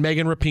win? And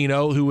Megan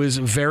Rapinoe, who is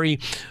a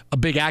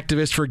big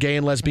activist for gay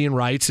and lesbian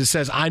rights,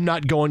 says, I'm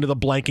not going to the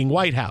blanking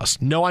White House.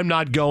 No, I'm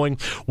not going.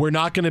 We're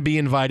not going to be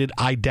invited.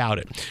 I doubt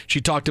it.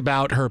 She talked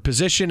about her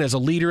position as a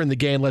leader in the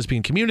gay and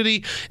lesbian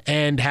community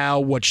and how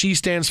what she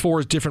stands for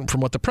is different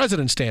from what the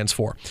president stands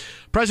for.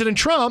 President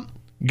Trump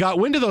got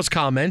wind of those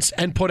comments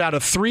and put out a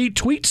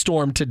 3-tweet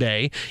storm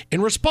today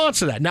in response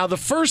to that. Now, the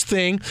first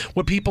thing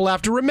what people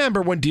have to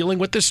remember when dealing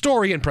with this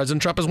story, and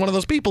President Trump is one of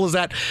those people, is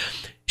that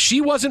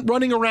she wasn't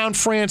running around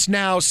France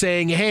now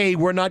saying, hey,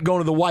 we're not going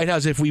to the White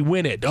House if we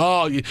win it.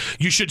 Oh,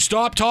 you should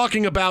stop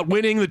talking about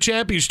winning the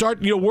championship.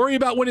 Start worrying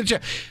about winning the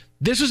championship.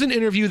 This is an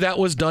interview that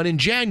was done in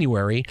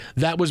January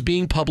that was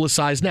being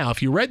publicized now.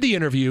 If you read the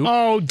interview...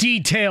 Oh,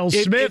 details,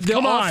 Smith, the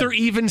author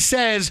even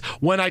says,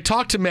 when I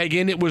talked to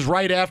Megan, it was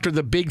right after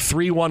the big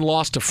 3-1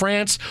 loss to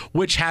France,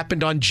 which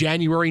happened on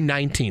January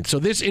 19th. So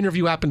this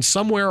interview happened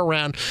somewhere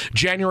around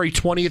January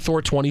 20th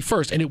or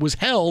 21st, and it was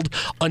held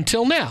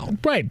until now.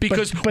 Right.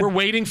 Because we're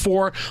waiting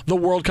for the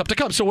World Cup to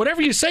come. So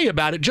whatever you say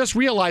about it, just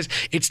realize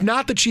it's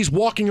not that she's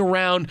walking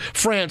around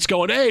France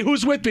going, hey,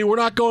 who's with me? We're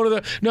not going to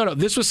the... No,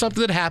 this was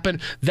something that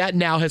happened that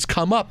now has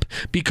come up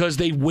because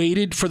they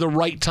waited for the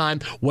right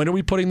time. When are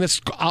we putting this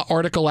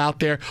article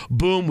out there?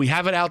 Boom, we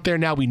have it out there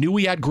now. We knew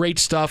we had great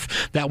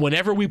stuff that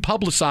whenever we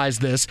publicize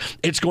this,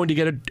 it's going to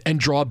get and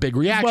draw a big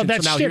reaction.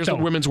 Well, so now here's the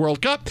Women's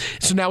World Cup.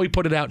 So now we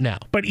put it out now.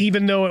 But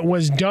even though it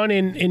was done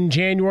in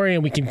January,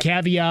 and we can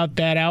caveat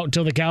that out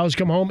until the cows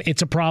come home,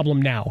 it's a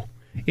problem now.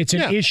 It's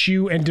an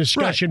issue and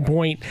discussion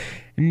point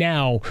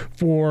now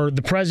for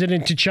the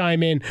president to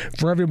chime in,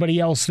 for everybody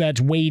else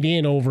that's weighed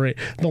in over it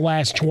the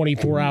last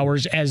 24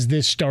 hours as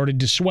this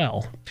started to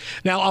swell.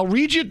 Now, I'll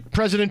read you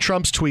President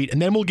Trump's tweet,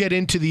 and then we'll get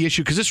into the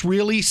issue, because this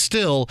really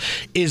still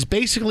is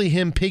basically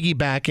him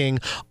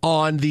piggybacking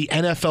on the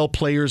NFL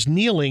players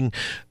kneeling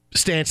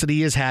stance that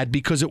he has had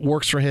because it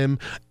works for him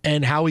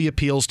and how he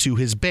appeals to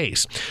his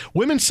base.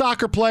 Women's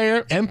soccer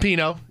player,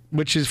 Rapinoe,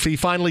 which is he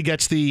finally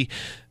gets the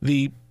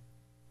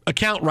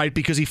account right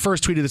because he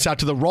first tweeted this out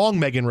to the wrong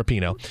Megan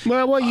Rapinoe.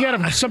 Well, you got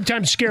to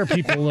sometimes scare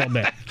people a little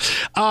bit.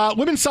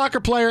 Women's soccer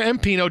player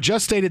Empino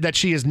just stated that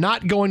she is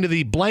not going to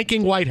the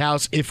blanking White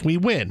House if we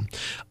win.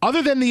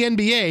 Other than the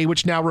NBA,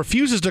 which now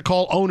refuses to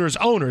call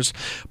owners,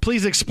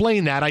 please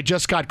explain that. I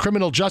just got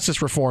criminal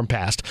justice reform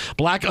passed.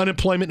 Black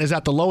unemployment is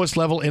at the lowest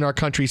level in our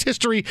country's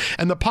history,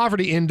 and the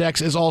poverty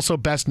index is also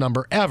best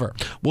number ever.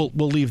 We'll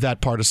leave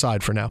that part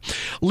aside for now.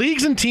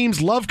 Leagues and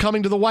teams love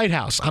coming to the White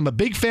House. I'm a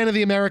big fan of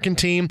the American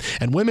team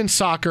and women's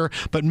soccer,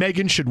 but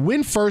Megan should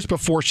win first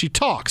before she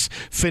talks.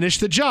 Finish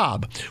the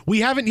job.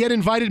 We haven't yet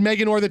invited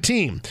Megan or the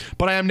team,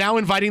 but I am now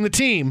inviting the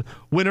team,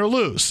 win or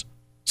lose.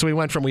 So we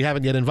went from we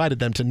haven't yet invited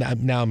them to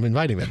now I'm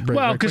inviting them.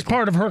 Well, because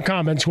part of her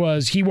comments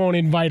was he won't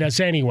invite us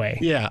anyway.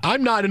 Yeah,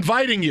 I'm not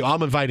inviting you.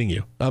 I'm inviting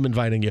you. I'm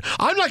not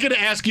going to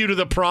ask you to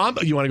the prom.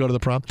 You want to go to the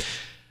prom?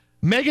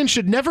 Megan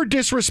should never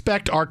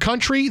disrespect our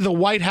country, the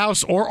White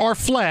House, or our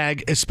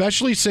flag,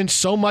 especially since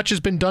so much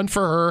has been done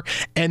for her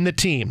and the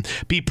team.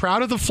 Be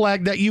proud of the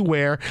flag that you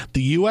wear.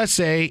 The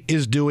USA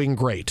is doing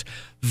great.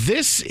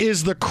 This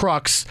is the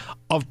crux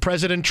of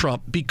President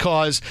Trump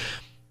because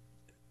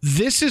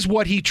this is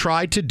what he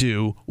tried to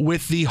do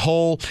with the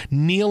whole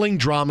kneeling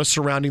drama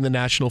surrounding the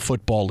National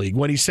Football League.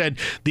 When he said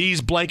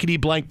these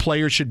blankety-blank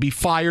players should be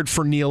fired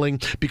for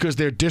kneeling because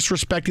they're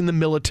disrespecting the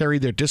military,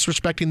 they're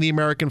disrespecting the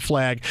American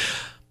flag.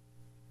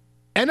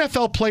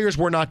 NFL players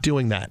were not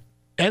doing that.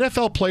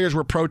 NFL players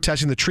were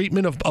protesting the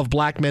treatment of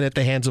black men at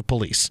the hands of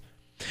police.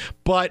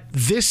 But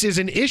this is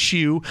an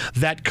issue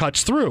that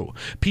cuts through.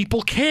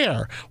 People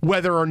care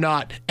whether or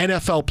not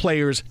NFL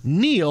players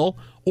kneel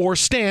or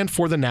stand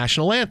for the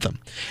national anthem.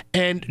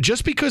 And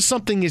just because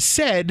something is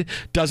said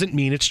doesn't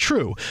mean it's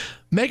true.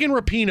 Megan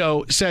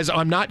Rapinoe says,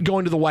 I'm not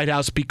going to the White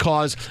House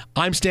because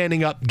I'm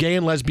standing up gay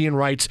and lesbian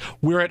rights.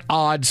 We're at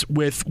odds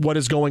with what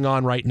is going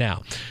on right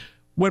now.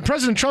 When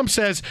President Trump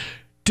says,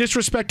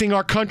 disrespecting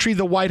our country,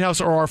 the White House,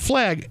 or our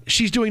flag,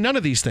 she's doing none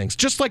of these things.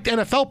 Just like the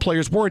NFL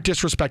players weren't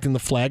disrespecting the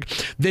flag,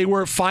 they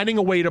were finding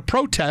a way to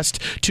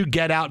protest to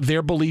get out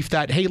their belief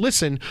that, hey,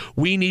 listen,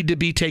 we need to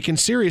be taken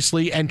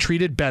seriously and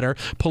treated better.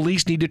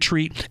 Police need to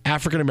treat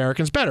African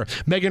Americans better.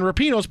 Megan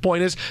Rapinoe's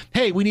point is,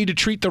 hey, we need to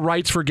treat the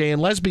rights for gay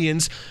and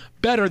lesbians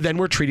better than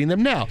we're treating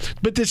them now.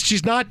 But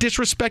she's not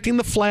disrespecting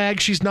the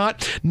flag. She's not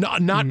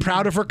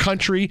proud of her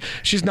country.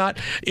 She's not,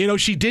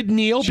 she did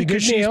kneel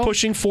because she's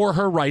pushing for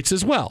her rights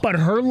as well. But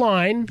her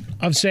line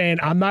of saying,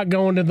 I'm not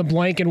going to the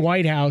blank in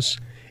White House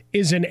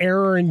is an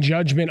error in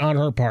judgment on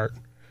her part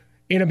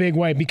in a big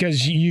way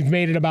because you've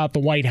made it about the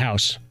White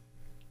House,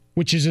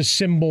 which is a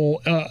symbol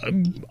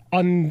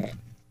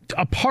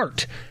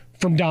apart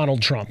from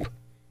Donald Trump.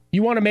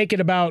 You want to make it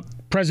about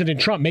President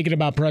Trump, make it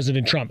about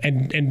President Trump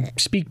and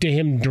speak to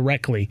him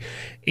directly.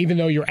 Even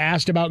though you're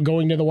asked about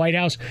going to the White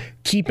House,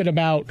 keep it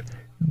about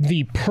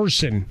the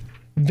person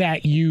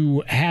that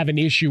you have an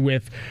issue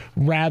with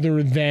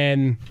rather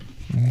than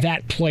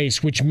that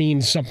place, which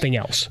means something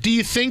else. Do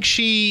you think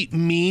she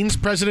means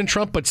President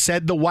Trump but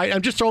said the White...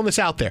 I'm just throwing this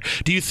out there.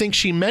 Do you think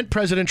she meant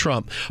President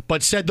Trump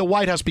but said the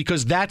White House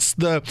because that's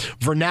the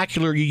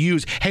vernacular you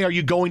use? Hey, are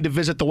you going to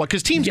visit the White...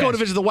 Because teams go to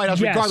visit the White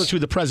House regardless who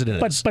the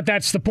president is. But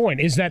that's the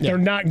point, is that they're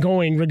not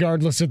going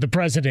regardless of the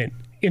president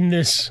in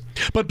this.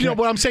 But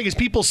what I'm saying is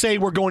people say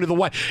we're going to the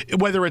White...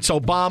 Whether it's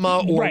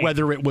Obama or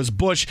whether it was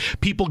Bush,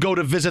 people go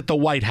to visit the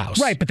White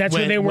House. Right, but that's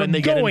where they were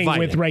going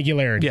with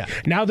regularity. Yeah.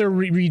 Now they're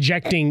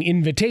rejecting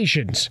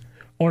invitations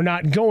or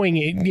not going,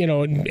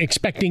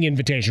 expecting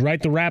invitation,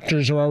 right? The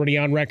Raptors are already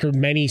on record,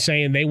 many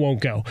saying they won't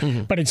go.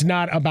 Mm-hmm. But it's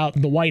not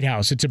about the White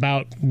House. It's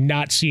about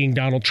not seeing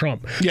Donald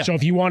Trump. Yeah. So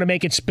if you want to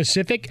make it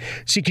specific,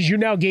 because you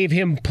now gave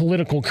him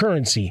political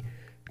currency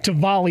to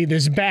volley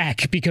this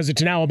back because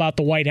it's now about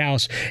the White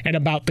House and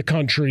about the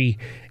country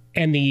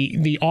and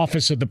the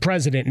office of the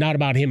president, not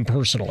about him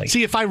personally.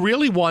 See, if I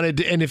really wanted,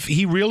 and if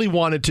he really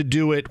wanted to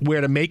do it where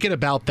to make it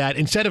about that,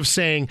 instead of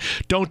saying,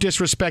 don't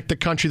disrespect the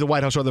country, the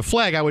White House, or the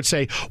flag, I would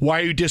say,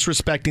 why are you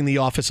disrespecting the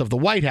office of the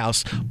White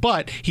House?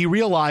 But he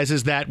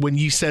realizes that when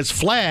he says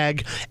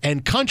flag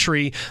and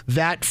country,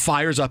 that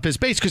fires up his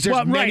base because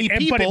there's many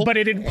people who want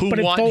him. But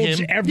it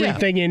folds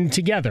everything in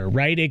together,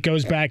 right? It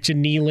goes back to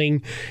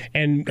kneeling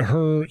and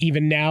her,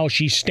 even now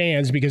she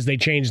stands because they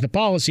changed the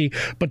policy,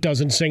 but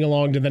doesn't sing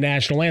along to the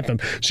national anthem.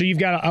 So you've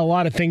got a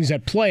lot of things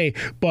at play,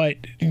 but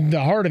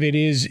the heart of it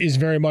is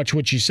very much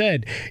what you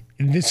said.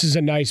 This is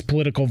a nice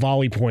political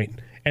volley point.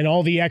 And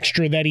all the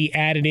extra that he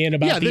added in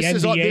about the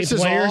NBA players,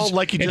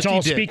 it's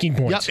all speaking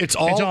points. Yep, it's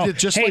all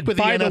just like with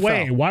the NFL. By the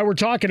way, while we're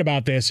talking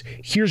about this,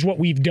 here's what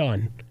we've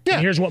done. Yeah.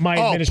 And here's what my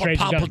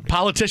administration done.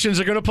 Politicians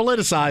are going to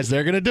politicize.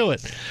 They're going to do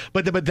it.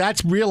 But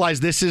that's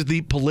realized this is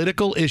the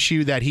political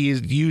issue that he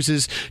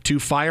uses to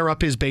fire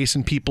up his base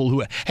and people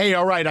who, hey,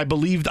 all right, I'm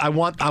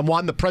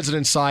on the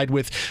president's side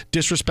with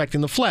disrespecting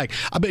the flag.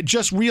 But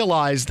just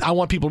realized, I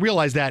want people to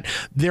realize that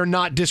they're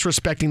not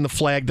disrespecting the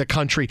flag, the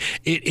country.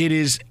 It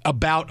is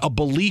about a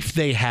belief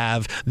they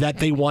have that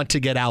they want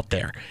to get out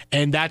there.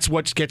 And that's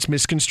what gets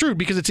misconstrued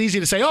because it's easy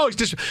to say,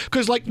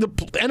 because like the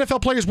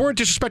NFL players weren't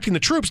disrespecting the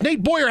troops.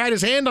 Nate Boyer had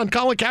his hand stand on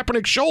Colin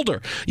Kaepernick's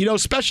shoulder.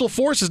 Special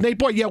forces, Nate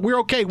Boyd, yeah, we're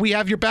okay. We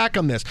have your back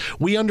on this.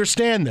 We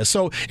understand this.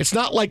 So it's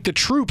not like the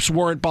troops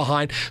weren't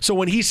behind. So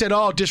when he said,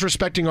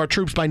 disrespecting our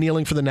troops by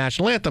kneeling for the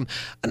national anthem,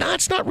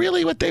 that's not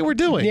really what they were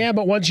doing. Yeah,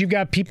 but once you've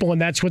got people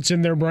and that's what's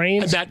in their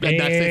brains, that's the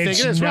thing.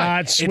 It's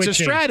right. Switching. It's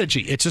a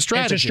strategy. It's a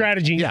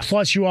strategy. Yeah.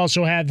 Plus, you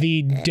also have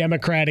the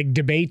Democratic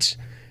debates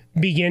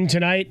begin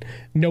tonight.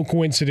 No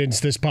coincidence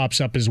this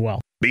pops up as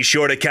well. Be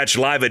sure to catch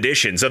live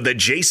editions of The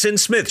Jason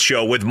Smith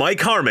Show with Mike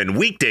Harmon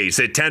weekdays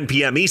at 10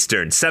 p.m.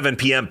 Eastern, 7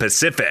 p.m.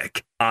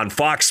 Pacific on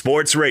Fox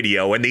Sports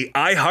Radio and the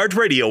iHeart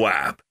Radio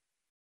app.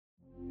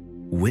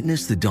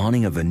 Witness the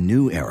dawning of a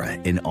new era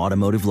in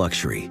automotive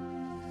luxury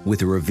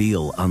with a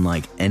reveal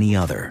unlike any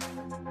other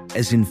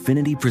as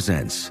Infiniti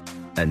presents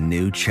a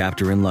new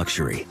chapter in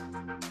luxury,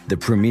 the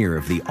premiere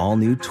of the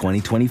all-new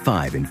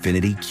 2025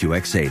 Infiniti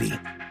QX80.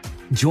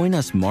 Join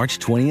us March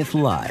 20th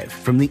live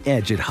from the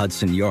Edge at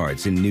Hudson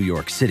Yards in New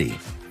York City,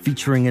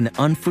 featuring an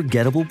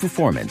unforgettable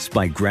performance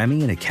by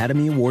Grammy and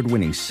Academy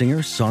Award-winning singer,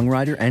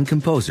 songwriter, and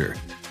composer,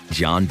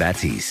 Jon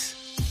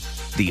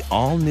Batiste. The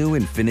all-new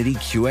Infiniti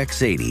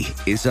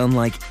QX80 is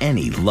unlike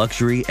any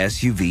luxury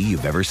SUV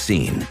you've ever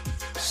seen.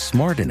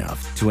 Smart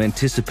enough to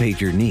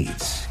anticipate your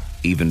needs,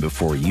 even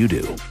before you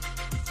do.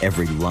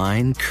 Every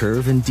line,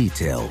 curve, and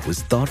detail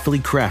was thoughtfully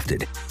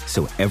crafted,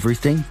 so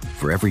everything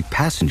for every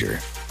passenger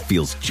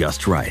feels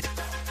just right.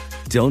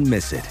 Don't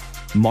miss it.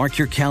 Mark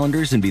your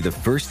calendars and be the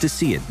first to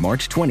see it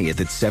March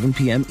 20th at 7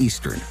 p.m.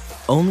 Eastern,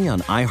 only on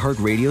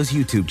iHeartRadio's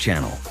YouTube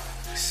channel.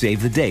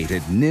 Save the date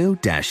at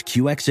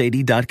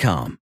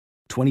new-QX80.com.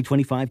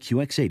 2025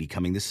 QX80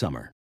 coming this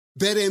summer.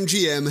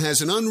 BetMGM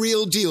has an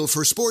unreal deal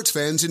for sports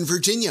fans in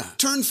Virginia.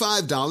 Turn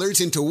 $5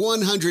 into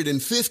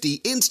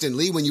 $150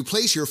 instantly when you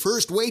place your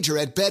first wager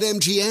at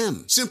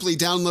BetMGM. Simply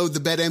download the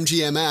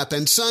BetMGM app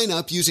and sign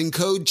up using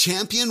code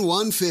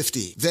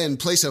CHAMPION150. Then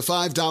place a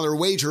 $5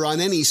 wager on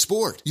any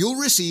sport. You'll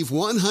receive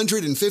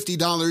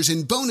 $150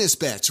 in bonus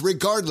bets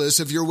regardless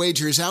of your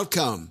wager's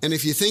outcome. And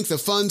if you think the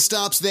fun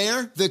stops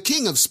there, the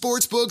King of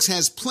Sportsbooks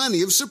has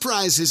plenty of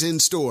surprises in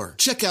store.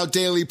 Check out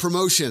daily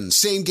promotions,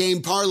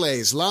 same-game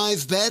parlays,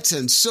 live bets,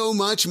 and so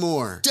much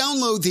more.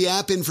 Download the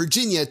app in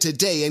Virginia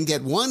today and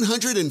get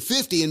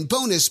 $150 in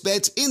bonus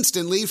bets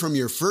instantly from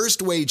your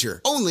first wager.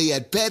 Only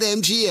at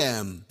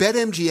BetMGM.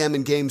 BetMGM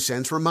and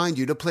GameSense remind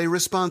you to play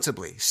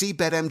responsibly. See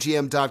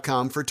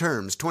BetMGM.com for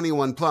terms.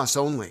 21 plus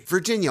only.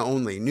 Virginia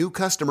only. New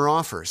customer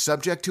offer.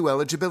 Subject to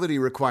eligibility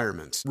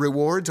requirements.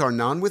 Rewards are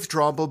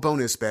non-withdrawable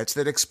bonus bets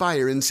that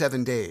expire in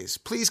 7 days.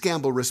 Please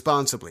gamble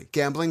responsibly.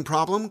 Gambling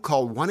problem?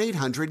 Call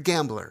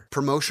 1-800-GAMBLER.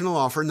 Promotional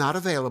offer not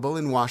available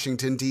in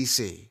Washington,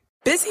 D.C.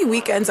 Busy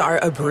weekends are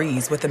a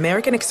breeze with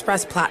American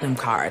Express Platinum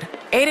Card.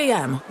 8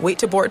 a.m., wait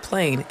to board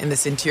plane in the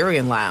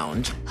Centurion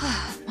Lounge.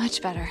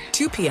 Much better.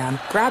 2 p.m.,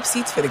 grab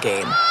seats for the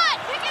game.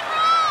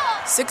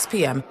 6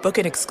 p.m., book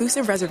an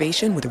exclusive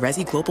reservation with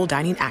Resi Global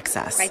Dining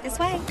Access. Right this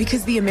way.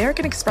 Because the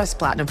American Express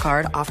Platinum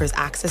Card offers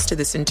access to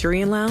the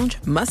Centurion Lounge,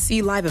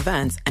 must-see live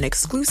events, and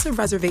exclusive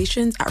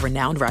reservations at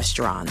renowned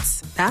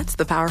restaurants. That's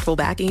the powerful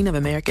backing of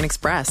American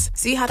Express.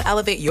 See how to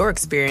elevate your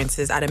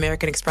experiences at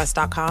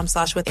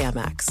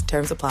americanexpress.com/withAmex.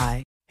 Terms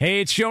apply.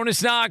 Hey, it's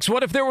Jonas Knox.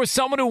 What if there was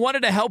someone who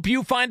wanted to help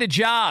you find a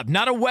job?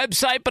 Not a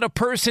website, but a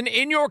person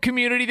in your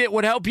community that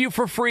would help you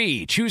for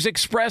free. Choose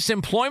Express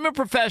Employment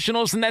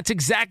Professionals, and that's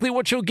exactly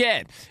what you'll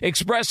get.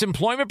 Express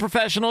Employment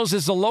Professionals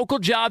is the local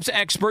jobs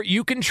expert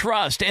you can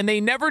trust, and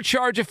they never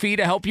charge a fee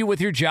to help you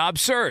with your job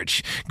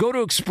search. Go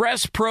to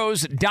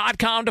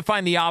expresspros.com to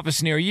find the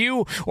office near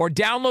you, or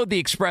download the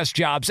Express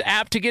Jobs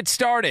app to get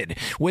started.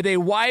 With a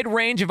wide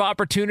range of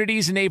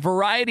opportunities in a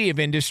variety of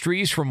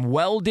industries, from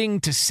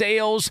welding to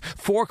sales,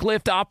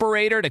 forklift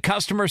operator to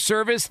customer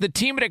service, the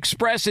team at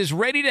Express is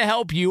ready to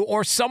help you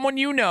or someone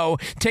you know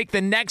take the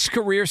next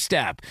career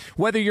step.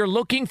 Whether you're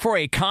looking for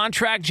a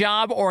contract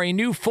job or a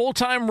new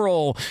full-time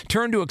role,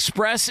 turn to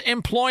Express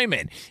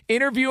Employment.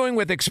 Interviewing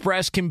with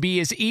Express can be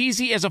as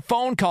easy as a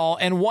phone call,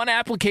 and one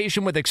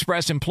application with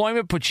Express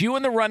Employment puts you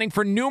in the running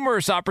for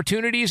numerous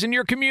opportunities in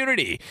your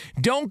community.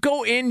 Don't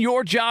go in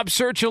your job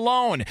search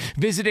alone.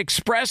 Visit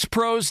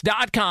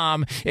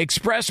expresspros.com,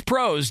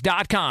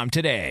 expresspros.com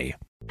today.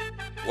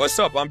 What's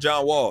up? I'm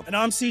John Wall. And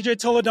I'm CJ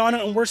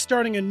Toledano, and we're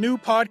starting a new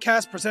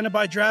podcast presented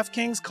by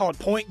DraftKings called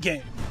Point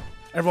Game.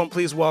 Everyone,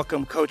 please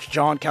welcome Coach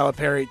John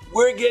Calipari.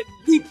 We're getting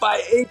beat by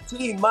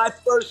 18. My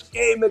first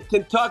game in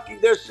Kentucky,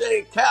 they're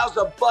saying Cal's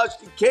a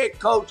bust. He can't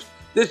coach.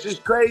 This is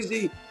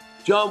crazy.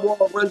 John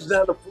Wall runs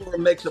down the floor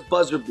and makes a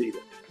buzzer beater.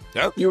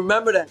 Yep. You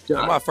remember that, John?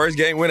 That's my first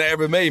game winner I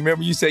ever made.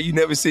 Remember you said you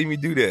never see me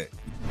do that.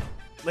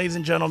 Ladies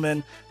and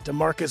gentlemen,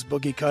 DeMarcus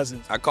Boogie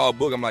Cousins. I called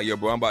Boog. I'm like, yo,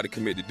 bro, I'm about to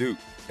commit to Duke.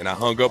 And I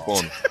hung up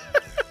on him.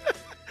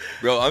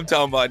 Bro, I'm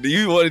talking about, do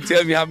you want to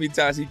tell me how many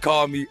times he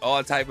called me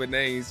all type of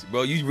names?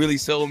 Bro, you really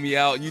sold me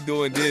out. You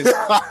doing this.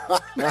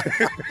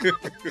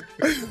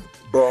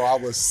 Bro, I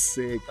was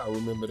sick. I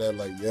remember that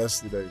like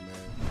yesterday, man.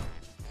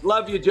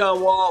 Love you,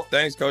 John Wall.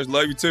 Thanks, Coach.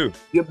 Love you, too.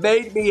 You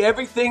made me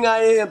everything I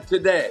am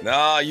today.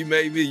 Nah, you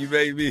made me. You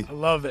made me. I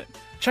love it.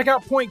 Check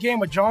out Point Game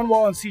with John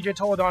Wall and CJ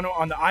Toledano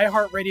on the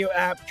iHeartRadio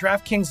app,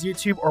 DraftKings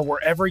YouTube, or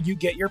wherever you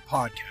get your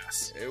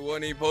podcasts. It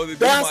wasn't even supposed to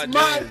be That's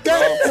my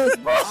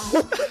game,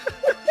 bro.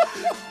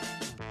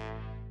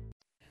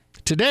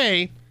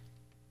 Today,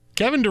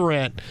 Kevin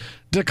Durant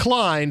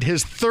declined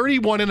his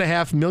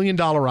 $31.5 million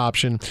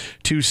option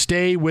to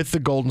stay with the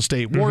Golden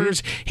State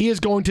Warriors. He is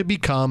going to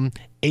become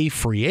a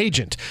free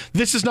agent.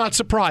 This is not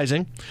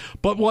surprising,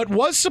 but what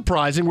was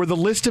surprising were the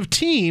list of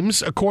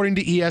teams, according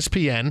to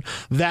ESPN,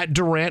 that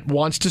Durant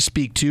wants to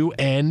speak to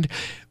and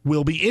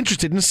will be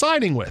interested in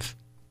signing with.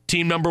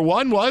 Team number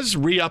one was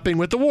re-upping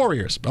with the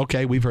Warriors.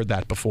 Okay, we've heard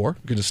that before.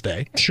 Going to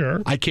stay.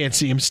 Sure. I can't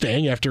see him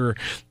staying after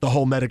the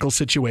whole medical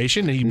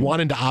situation. He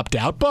wanted to opt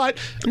out, but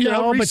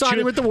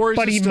re-signing with the Warriors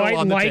but is he still might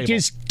on the like table.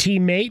 his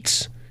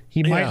teammates.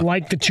 He might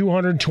like the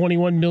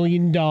 $221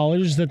 million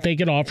that they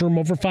could offer him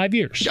over 5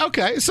 years.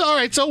 Okay, so all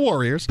right, so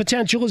Warriors.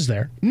 Potential is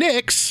there.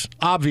 Knicks,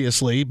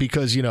 obviously,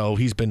 because,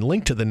 he's been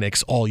linked to the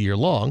Knicks all year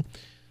long.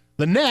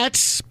 The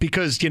Nets,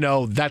 because,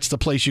 that's the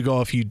place you go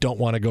if you don't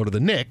want to go to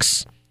the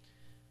Knicks.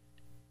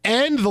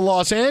 And the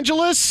Los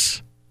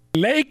Angeles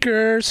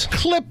Lakers.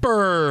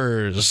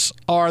 Clippers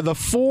are the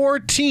four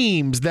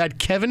teams that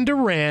Kevin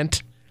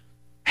Durant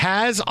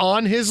has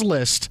on his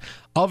list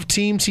of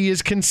teams he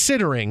is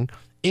considering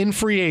in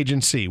free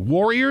agency.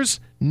 Warriors,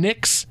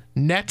 Knicks,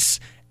 Nets,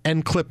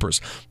 and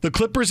Clippers. The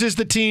Clippers is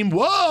the team,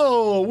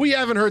 we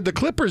haven't heard the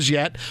Clippers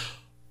yet,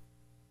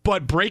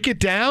 but break it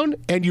down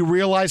and you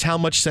realize how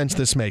much sense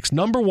this makes.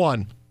 Number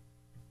one,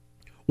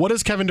 what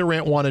does Kevin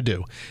Durant want to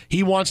do?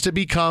 He wants to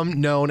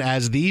become known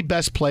as the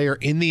best player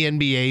in the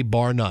NBA,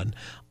 bar none.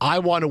 I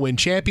want to win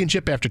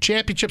championship after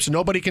championship so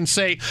nobody can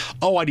say,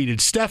 I needed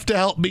Steph to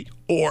help me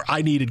or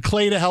I needed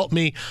Clay to help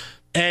me.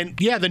 And,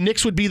 the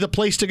Knicks would be the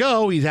place to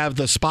go. He'd have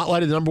the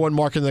spotlight of the number one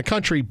market in the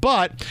country.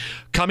 But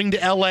coming to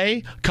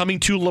L.A., coming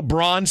to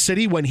LeBron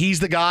City when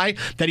he's the guy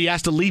that he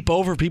has to leap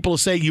over people to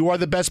say, you are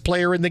the best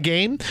player in the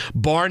game,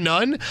 bar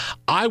none,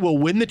 I will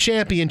win the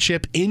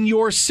championship in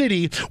your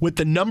city with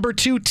the number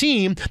two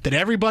team that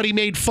everybody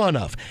made fun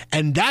of.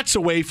 And that's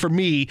a way for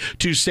me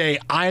to say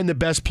I am the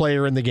best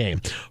player in the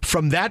game.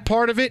 From that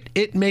part of it,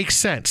 it makes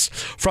sense.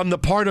 From the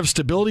part of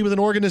stability with an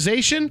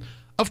organization,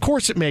 of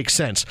course it makes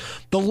sense.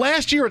 The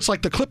last year, it's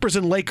like the Clippers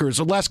and Lakers,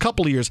 the last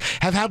couple of years,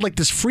 have had like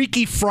this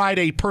Freaky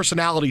Friday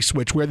personality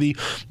switch where the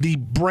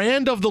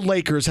brand of the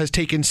Lakers has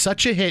taken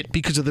such a hit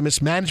because of the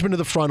mismanagement of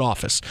the front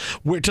office,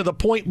 where to the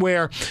point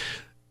where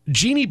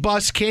Jeannie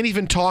Buss can't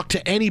even talk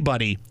to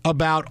anybody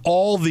about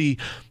all the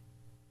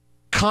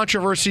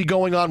controversy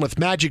going on with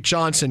Magic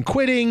Johnson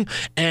quitting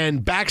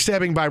and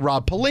backstabbing by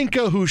Rob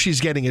Pelinka, who she's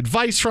getting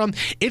advice from.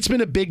 It's been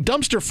a big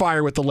dumpster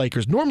fire with the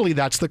Lakers. Normally,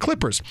 that's the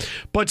Clippers.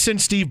 But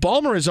since Steve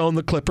Ballmer has owned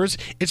the Clippers,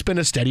 it's been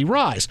a steady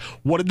rise.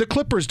 What did the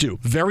Clippers do?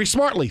 Very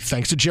smartly,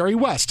 thanks to Jerry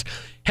West.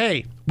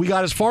 Hey, we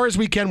got as far as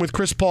we can with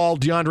Chris Paul,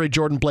 DeAndre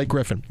Jordan, Blake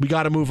Griffin. We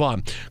got to move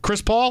on.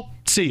 Chris Paul,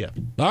 see ya.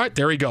 All right,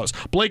 there he goes.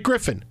 Blake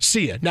Griffin,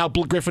 see ya. Now,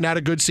 Blake Griffin had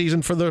a good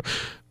season for the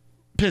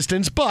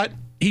Pistons, but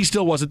he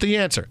still wasn't the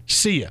answer.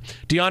 See ya.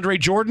 DeAndre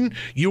Jordan,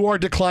 you are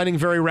declining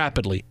very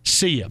rapidly.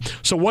 See ya.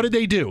 So what did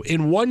they do?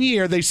 In 1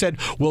 year, they said,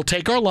 we'll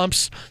take our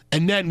lumps,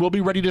 and then we'll be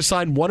ready to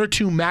sign one or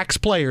two max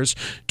players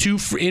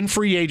in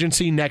free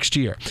agency next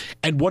year.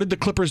 And what did the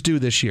Clippers do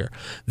this year?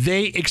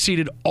 They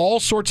exceeded all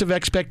sorts of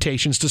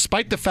expectations,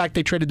 despite the fact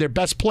they traded their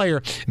best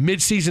player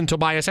midseason,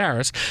 Tobias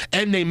Harris,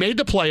 and they made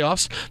the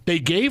playoffs. They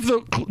gave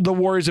the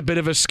Warriors a bit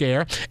of a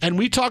scare, and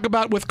we talk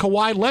about with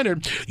Kawhi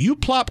Leonard, you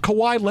plop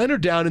Kawhi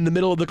Leonard down in the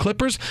middle of the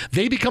Clippers,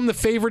 they become the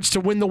favorites to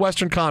win the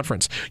Western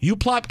Conference. You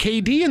plop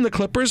KD in the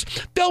Clippers,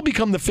 they'll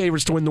become the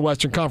favorites to win the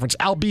Western Conference,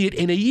 albeit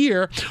in a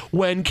year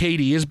when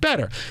KD is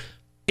better.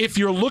 If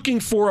you're looking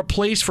for a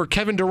place for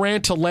Kevin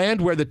Durant to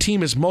land where the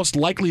team is most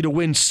likely to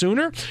win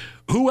sooner,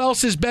 who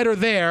else is better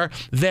there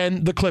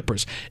than the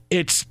Clippers?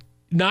 He's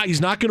not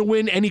going to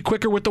win any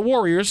quicker with the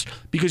Warriors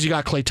because you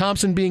got Klay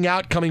Thompson being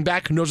out, coming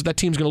back. Who knows what that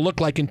team's going to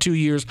look like in 2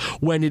 years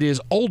when it is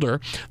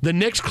older. The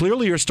Knicks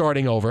clearly are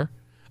starting over.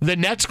 The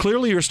Nets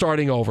clearly are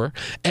starting over.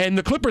 And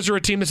the Clippers are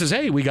a team that says,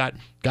 hey, we got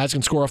guys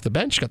can score off the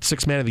bench. Got the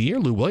sixth man of the year,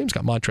 Lou Williams.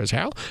 Got Montrezl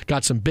Harrell.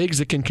 Got some bigs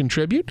that can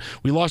contribute.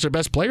 We lost our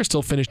best player,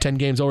 still finished 10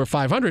 games over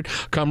 500.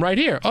 Come right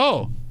here.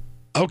 Oh,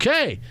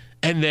 okay.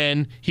 And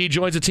then he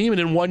joins the team,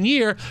 and in 1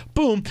 year,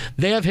 boom,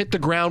 they have hit the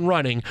ground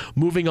running,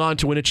 moving on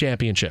to win a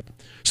championship.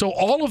 So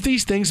all of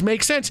these things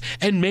make sense,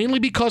 and mainly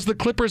because the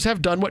Clippers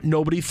have done what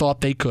nobody thought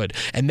they could,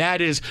 and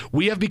that is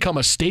we have become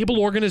a stable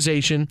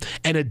organization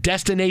and a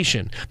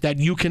destination that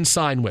you can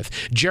sign with.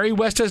 Jerry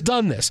West has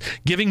done this,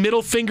 giving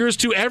middle fingers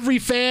to every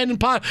fan.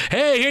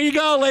 Hey, here you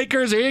go,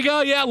 Lakers. Here you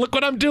go. Yeah, look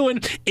what I'm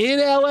doing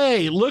in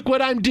L.A. Look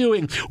what I'm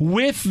doing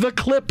with the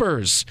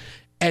Clippers.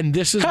 And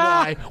this is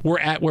why we're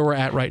at where we're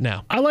at right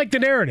now. I like the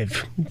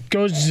narrative.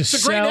 Goes to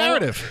it's a great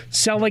narrative.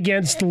 Sell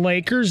against the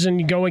Lakers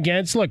and you go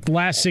against, look, the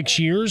last 6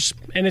 years,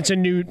 and it's a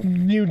new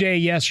day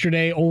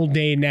yesterday, old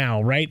day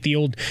now, right? The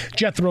old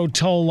Jethro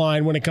Tull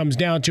line when it comes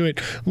down to it.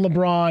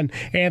 LeBron,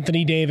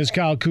 Anthony Davis,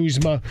 Kyle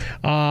Kuzma,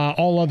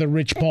 all other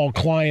Rich Paul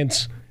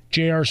clients.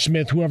 J.R.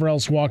 Smith, whoever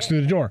else walks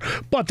through the door.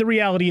 But the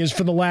reality is,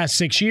 for the last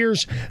 6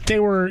 years, they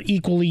were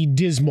equally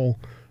dismal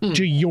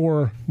to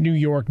your New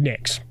York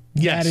Knicks.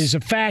 Yes. That is a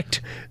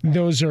fact.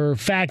 Those are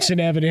facts and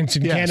evidence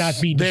and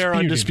cannot be disputed. They're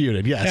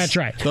undisputed, yes. That's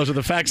right. Those are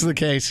the facts of the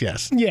case,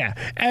 yes. Yeah.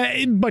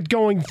 But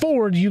going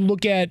forward, you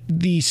look at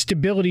the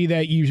stability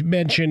that you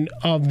mentioned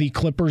of the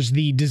Clippers,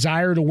 the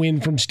desire to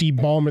win from Steve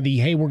Ballmer,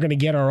 hey, we're going to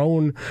get our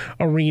own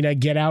arena,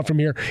 get out from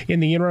here. In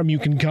the interim, you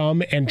can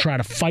come and try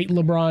to fight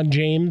LeBron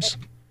James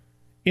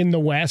in the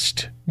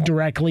West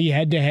directly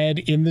head-to-head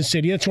in the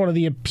city. That's one of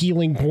the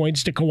appealing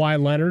points to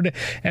Kawhi Leonard,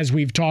 as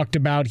we've talked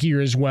about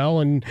here as well,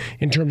 and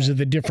in terms of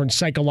the different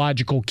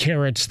psychological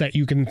carrots that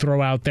you can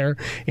throw out there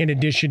in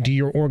addition to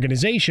your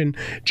organization,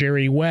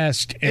 Jerry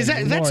West and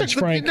Lawrence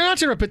Frank.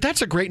 But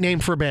that's a great name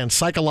for a band,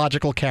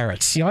 Psychological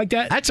Carrots. You like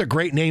that? That's a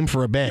great name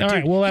for a band. All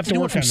right, we'll have to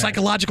work on that.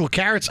 Psychological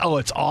Carrots? Oh,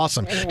 it's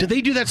awesome. Did they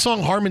do that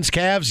song, Harmon's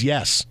Calves?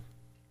 Yes.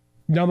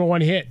 Number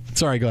one hit.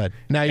 Sorry, go ahead.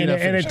 Now you know.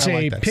 And it's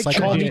a picture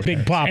called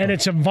Big Pop, and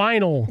it's a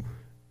vinyl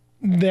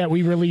that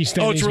we released.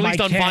 Oh, it's released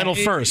on vinyl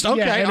first. Okay,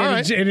 yeah, all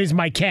right. It is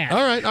my cat.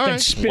 All right.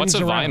 What's a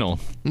vinyl?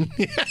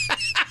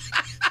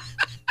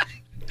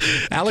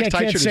 Alex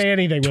can't say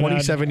anything.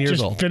 27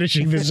 years old.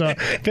 Finishing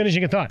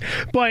a thought.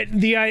 But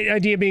the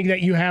idea being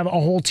that you have a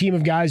whole team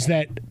of guys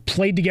that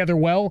played together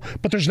well,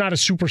 but there's not a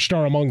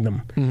superstar among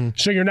them. Mm-hmm.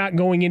 So you're not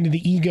going into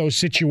the ego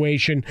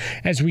situation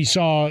as we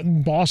saw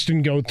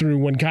Boston go through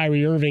when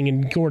Kyrie Irving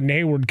and Gordon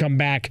Hayward come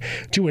back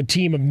to a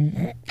team of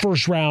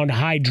first-round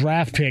high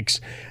draft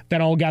picks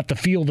that all got to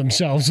feel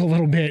themselves a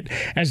little bit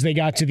as they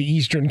got to the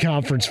Eastern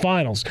Conference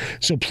Finals.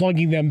 So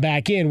plugging them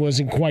back in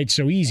wasn't quite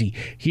so easy.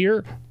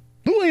 Here,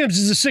 Lou Williams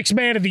is the sixth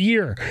man of the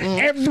year.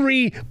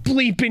 Every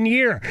bleeping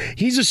year.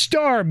 He's a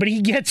star, but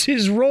he gets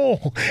his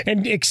role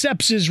and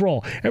accepts his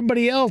role.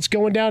 Everybody else,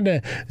 going down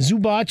to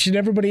Zubac and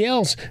everybody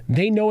else,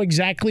 they know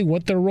exactly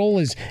what their role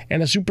is.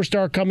 And a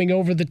superstar coming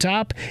over the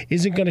top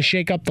isn't going to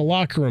shake up the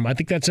locker room. I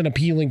think that's an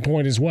appealing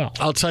point as well.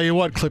 I'll tell you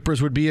what,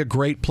 Clippers would be a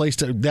great place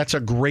that's a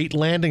great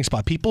landing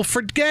spot. People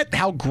forget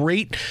how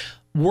great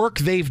work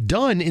they've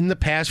done in the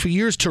past few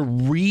years to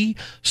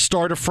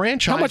restart a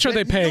franchise. How much are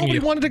they paying nobody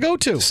you? wanted to go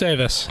to. Say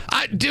this.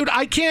 I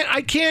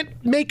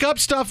can't make up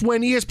stuff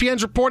when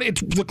ESPN's reporting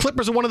the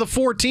Clippers are one of the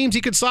 4 teams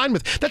he could sign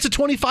with. That's a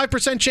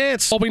 25%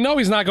 chance. Well, we know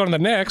he's not going to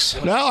the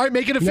Knicks. No, all right,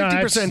 make it a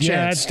 50% chance.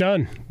 Yeah, it's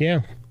done.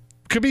 Yeah.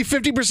 Could be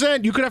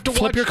 50%. You could have to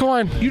flip your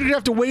coin. You could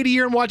have to wait a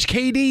year and watch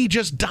KD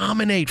just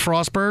dominate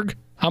Frostburg.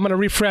 I'm going to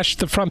refresh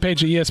the front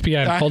page of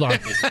ESPN. Hold on.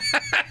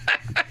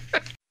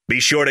 Be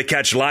sure to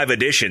catch live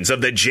editions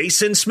of The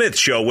Jason Smith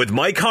Show with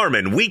Mike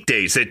Harmon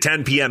weekdays at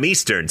 10 p.m.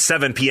 Eastern,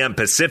 7 p.m.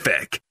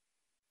 Pacific.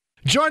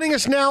 Joining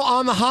us now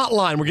on the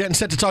hotline, we're getting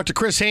set to talk to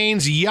Chris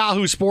Haynes,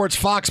 Yahoo Sports,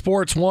 Fox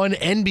Sports 1,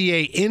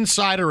 NBA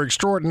insider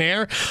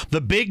extraordinaire.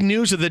 The big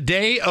news of the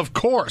day, of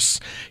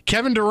course,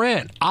 Kevin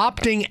Durant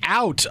opting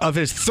out of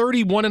his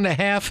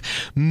 $31.5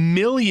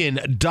 million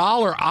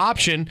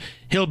option.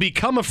 He'll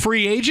become a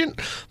free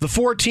agent. The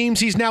 4 teams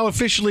he's now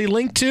officially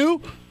linked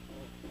to: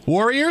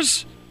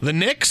 Warriors, the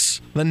Knicks,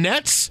 the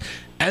Nets,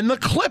 and the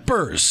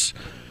Clippers.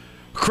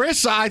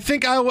 Chris, I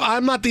think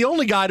I'm not the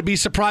only guy to be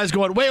surprised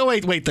going,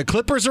 wait, the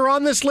Clippers are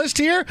on this list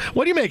here?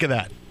 What do you make of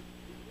that?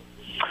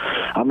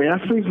 I mean,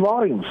 that speaks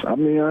volumes.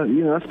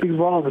 That speaks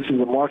volumes. This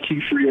is a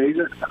marquee free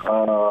agent,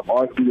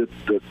 arguably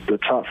the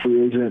top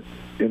free agent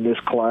in this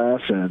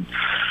class, and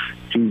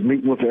he's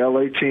meeting with the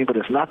LA team, but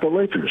it's not the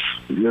Lakers,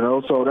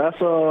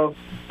 so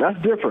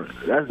that's different.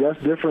 That's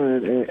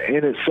different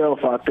in itself.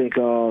 I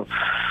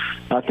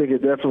think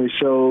it definitely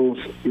shows,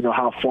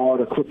 how far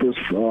the Clippers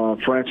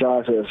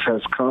franchise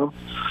has come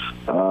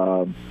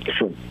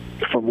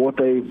from what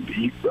they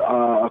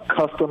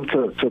accustomed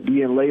to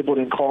being labeled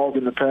and called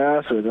in the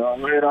past, and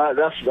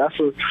that's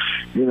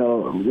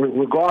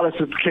regardless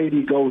if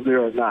KD goes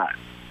there or not.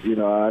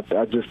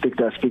 I just think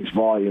that speaks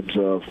volumes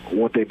of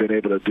what they've been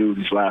able to do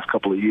these last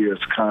couple of years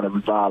to kind of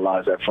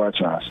revitalize that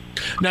franchise.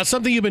 Now,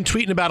 something you've been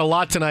tweeting about a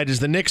lot tonight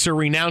is the Knicks are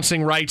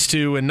renouncing rights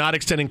to and not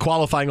extending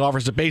qualifying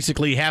offers to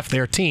basically half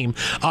their team.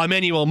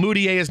 Emmanuel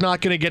Mudiay is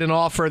not going to get an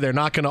offer. They're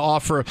not going to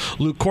offer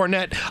Luke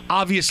Kornet.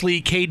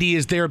 Obviously, KD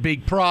is their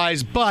big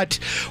prize, but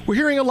we're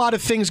hearing a lot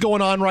of things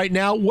going on right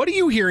now. What are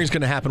you hearing is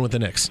going to happen with the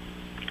Knicks?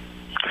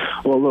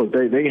 Well, look,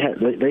 they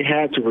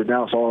had to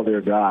renounce all their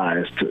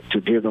guys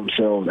to give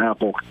themselves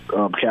ample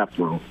cap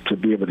room to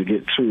be able to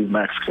get 2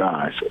 max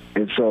guys,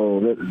 and so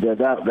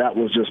that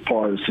was just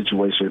part of the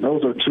situation.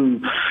 Those are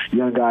 2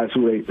 young guys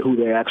who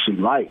they actually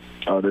liked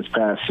this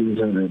past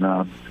season,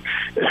 and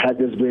had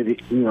this been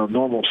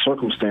normal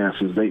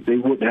circumstances, they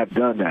wouldn't have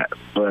done that.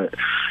 But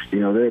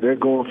they're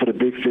going for the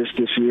big fish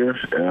this year,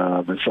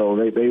 and so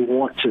they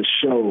want to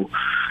show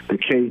the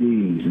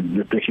KDs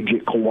that they can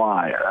get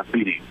Kawhi a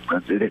meeting,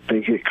 if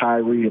they get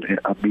Kyrie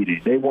a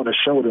meeting. They want to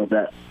show them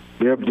that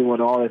they're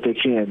doing all that they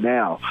can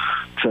now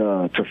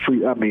to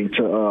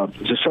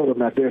show them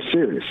that they're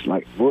serious.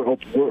 Like we're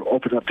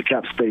opening up the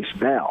cap space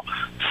now.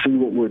 See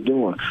what we're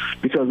doing,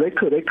 because they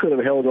could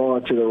have held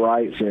on to the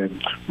rights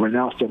and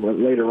renounced them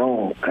later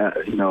on.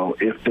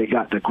 If they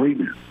got the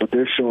agreement, but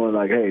they're showing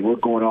like, hey, we're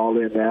going all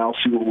in now.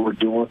 See what we're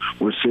doing.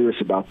 We're serious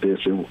about this,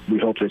 and we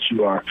hope that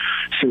you are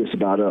serious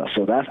about us.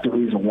 So that's the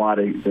reason why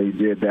they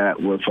did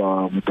that with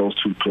those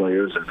two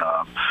players, and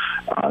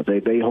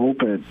they hope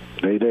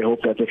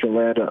that they can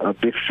land a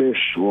big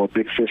fish or a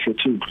big fish or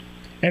two.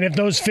 And if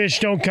those fish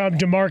don't come,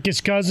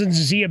 DeMarcus Cousins,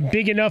 is he a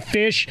big enough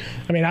fish?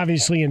 I mean,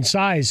 obviously in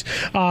size,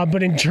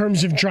 but in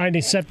terms of trying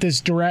to set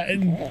this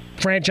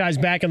franchise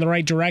back in the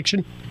right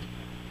direction?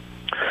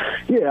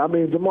 Yeah, I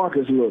mean,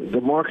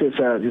 DeMarcus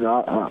has,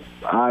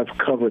 I've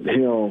covered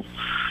him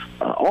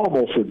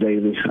almost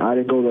daily. I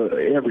didn't go to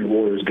every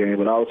Warriors game,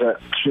 but I was at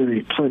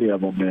plenty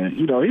of them, man.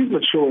 He's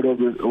matured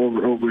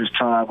over his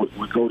time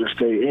with Golden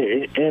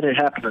State, and it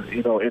happened,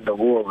 in the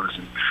Warriors.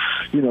 And,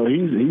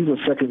 he's a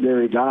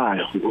secondary guy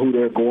who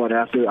they're going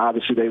after.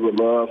 Obviously, they would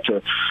love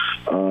to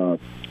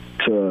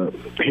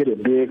hit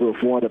it big with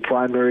one of the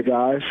primary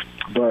guys,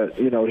 but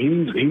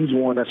he's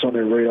one that's on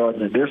their radar,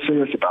 and they're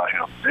serious about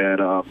him. And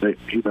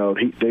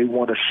they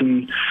want to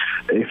see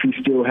if he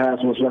still has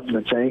what's left in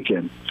the tank.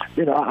 And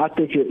I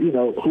think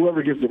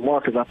whoever gets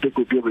DeMarcus, I think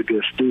will be able to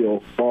get a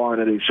steal, barring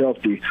that he's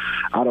healthy.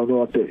 I don't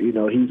know if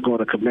he's going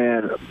to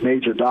command a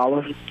major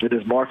dollar in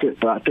his market,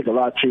 but I think a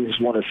lot of teams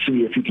want to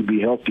see if he can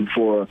be healthy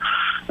for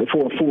a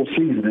full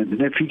season.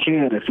 And if he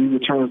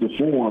returns to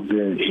form,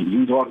 then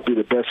he's going to be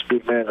the best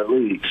big man in the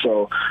league.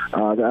 So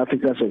I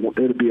think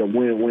it'll be a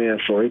win-win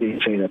for any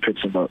team that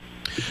picks him up.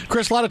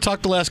 Chris, a lot of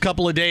talk the last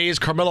couple of days.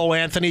 Carmelo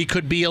Anthony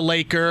could be a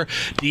Laker.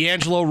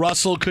 D'Angelo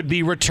Russell could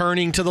be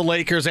returning to the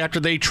Lakers after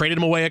they traded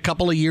him away a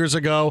couple of years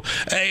ago.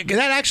 Can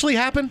that actually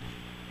happen?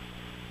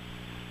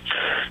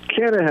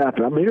 Can it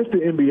happen? I mean, it's the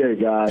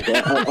NBA, guys.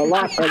 A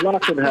lot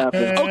can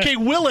happen. Okay,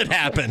 will it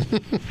happen?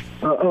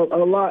 A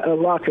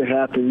lot can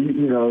happen.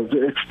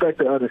 Expect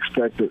the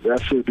unexpected.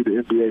 That should be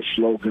the NBA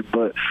slogan.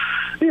 But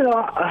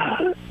look,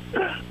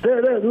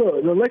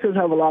 the Lakers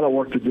have a lot of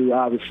work to do.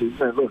 Obviously,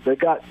 man, look, they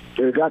got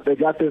their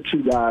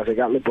two guys. They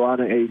got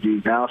LeBron and AD.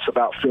 Now it's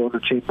about filling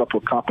the team up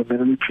with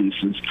complementary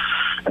pieces.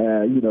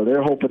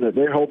 They're hoping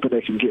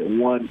they can get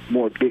one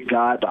more big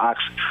guy,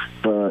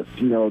 but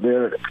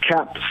their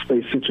cap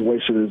space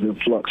situation is in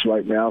flux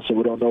right now, so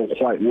we don't know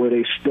quite where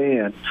they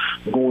stand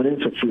going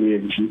into free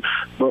agency.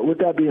 But with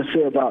that being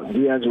said about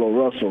D'Angelo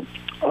Russell,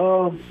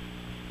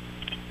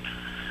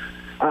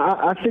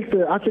 I think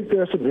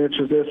there's some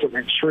interest, there's some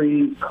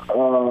intrigue.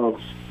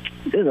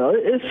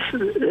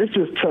 It's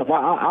just tough.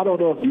 I don't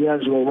know if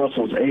D'Angelo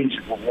Russell's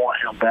agent will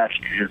want him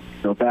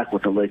back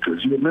with the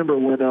Lakers. You remember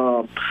when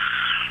I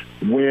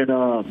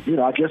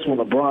guess when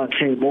LeBron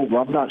came over,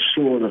 I'm not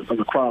sure of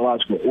the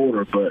chronological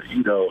order, but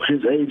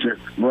his agent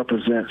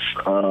represents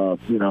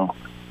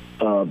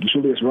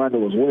Julius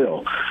Randle as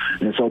well,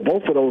 and so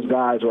both of those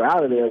guys were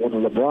out of there when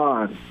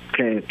LeBron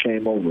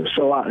came over.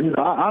 So I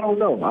don't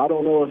know. I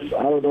don't know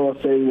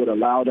if they would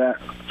allow that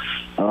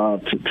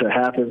to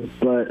happen.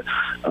 But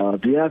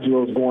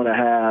D'Angelo's going to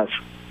have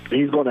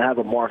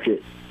a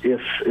market if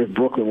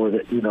Brooklyn were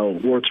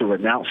to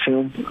renounce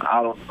him.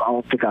 I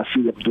don't think I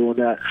see them doing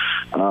that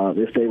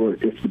if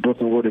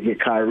Brooklyn were to get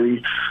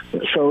Kyrie.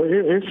 So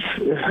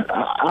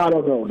I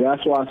don't know.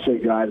 That's why I say,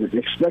 guys,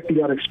 expect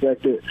the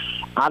unexpected.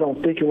 I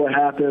don't think it will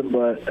happen,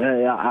 but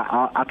hey,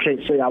 I can't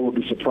say I would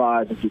be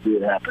surprised if it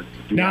did happen.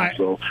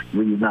 So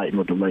reuniting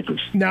with the Lakers.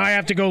 Now I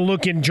have to go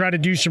look and try to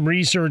do some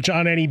research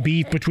on any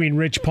beef between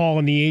Rich Paul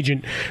and the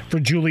agent for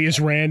Julius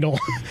Randle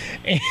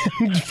and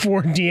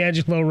for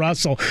D'Angelo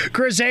Russell.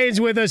 Chris Haynes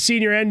with us,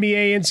 senior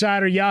NBA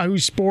insider, Yahoo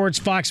Sports,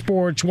 Fox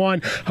Sports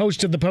 1,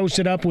 host of the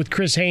Posted Up with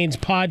Chris Haynes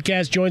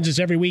podcast, joins us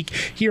every week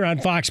here on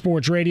Fox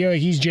Sports Radio.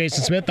 He's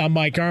Jason Smith. I'm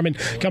Mike Harmon,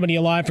 coming to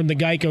you live from the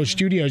Geico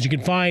Studios. You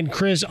can find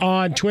Chris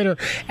on Twitter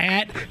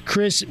at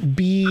Chris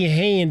B.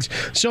 Haynes.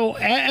 So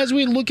as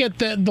we look at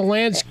the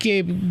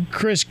landscape,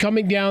 Chris,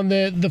 coming down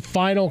the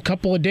final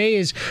couple of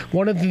days,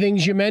 one of the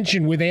things you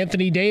mentioned with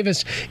Anthony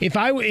Davis,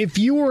 if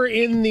you were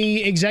in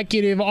the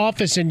executive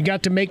office and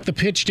got to make the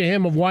pitch to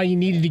him of why you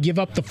needed to give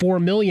up the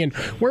 $4 million,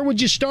 where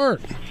would you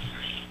start?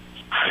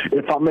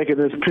 If I'm making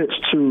this pitch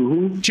to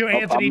who? To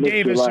Anthony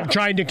Davis,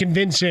 trying to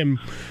convince him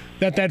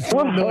that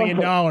 $4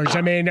 million.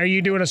 I mean, are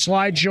you doing a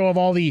slideshow of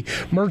all the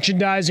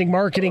merchandising,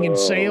 marketing, and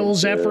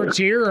sales efforts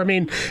here? I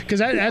mean, because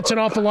that's an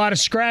awful lot of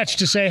scratch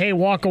to say, hey,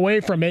 walk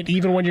away from it,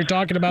 even when you're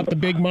talking about the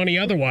big money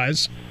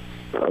otherwise.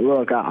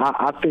 Look,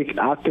 I think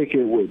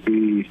it would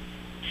be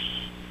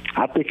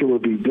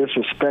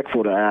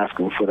disrespectful to ask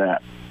him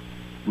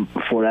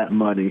for that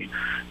money,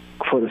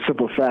 for the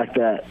simple fact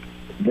that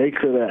they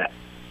could have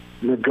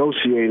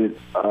negotiated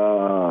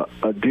a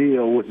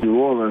deal with New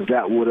Orleans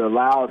that would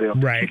allow them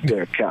to keep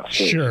their cap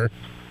space. Sure.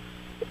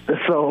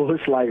 So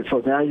it's like,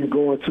 so now you're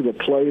going to the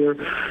player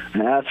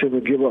and ask him to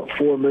give up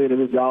 $4 million of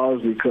his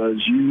dollars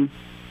because you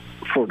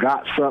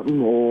forgot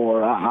something,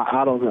 or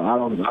I don't know. I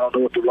don't know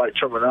what the right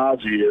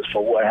terminology is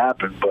for what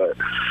happened, but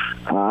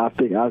I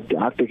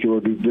think it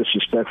would be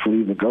disrespectful to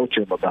even go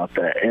to him about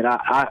that. And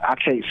I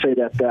can't say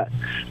that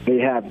they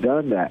have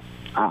done that.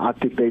 I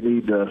think they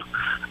need to.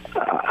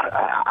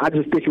 I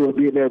just think it would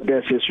be in their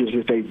best interest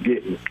if they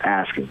didn't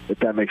ask him. If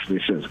that makes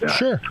any sense, guys.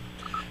 Sure.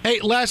 Hey,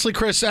 lastly,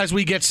 Chris, as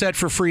we get set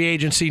for free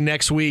agency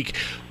next week,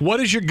 what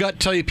does your gut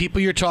tell you,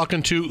 people you're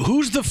talking to?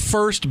 Who's the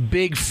first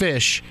big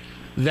fish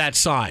that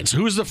signs?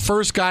 Who's the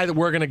first guy that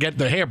we're going to get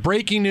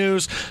breaking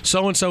news,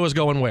 so-and-so is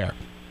going where?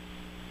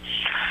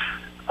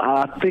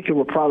 I think it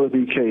would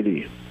probably be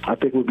KD. I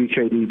think it would be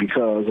KD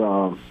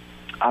because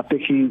I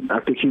think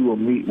he will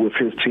meet with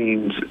his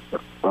teams.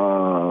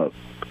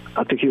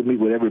 I think he'll meet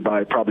with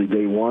everybody probably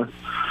day one.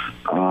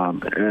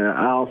 And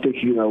I don't think,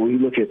 when you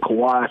look at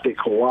Kawhi, I think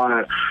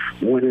Kawhi,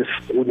 when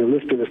the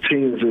list of his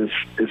teams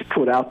is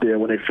put out there,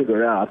 when they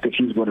figure it out, I think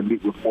he's going to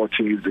meet with more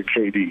teams than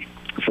KD.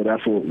 So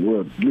that's what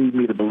would lead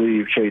me to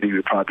believe KD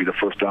would probably be the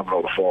first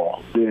domino to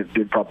fall. Then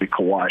probably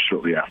Kawhi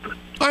shortly after.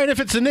 All right,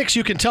 if it's the Knicks,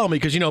 you can tell me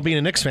because, being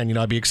a Knicks fan,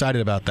 I'd be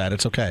excited about that.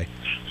 It's okay.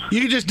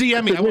 You can just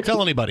DM me. I won't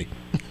tell anybody.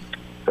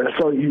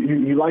 So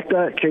you like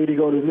that? KD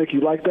go to the Knicks,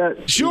 you like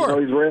that?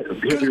 Sure.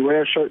 He'll be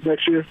red shirt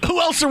next year? Who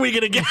else are we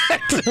going to get?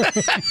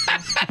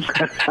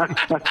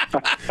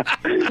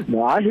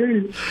 No, I hear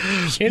you.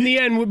 In the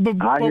end,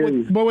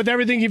 but with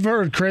everything you've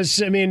heard,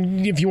 Chris, I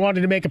mean, if you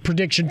wanted to make a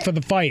prediction for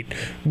the fight,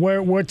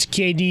 what's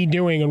KD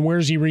doing and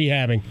where's he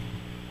rehabbing?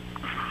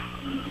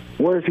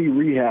 Where is he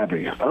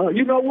rehabbing?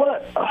 You know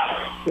what?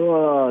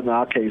 No,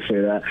 I can't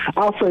say that.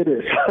 I'll say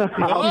this.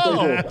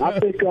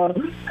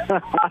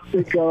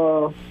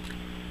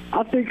 I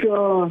think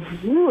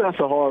that's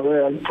a hard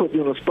one. You put me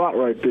on the spot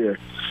right there.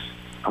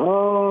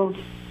 I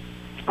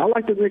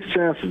like the Knicks'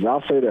 chances.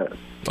 I'll say that.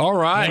 All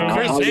right,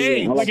 Chris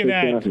Haynes. Look at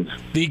that.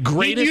 The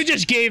greatest. You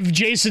just gave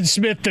Jason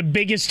Smith the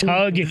biggest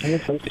hug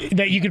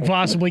that you could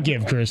possibly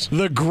give, Chris.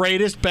 The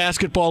greatest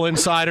basketball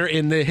insider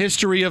in the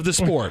history of the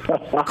sport,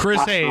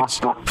 Chris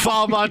Haynes.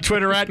 Follow him on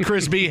Twitter at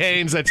Chris B.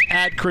 Haynes. That's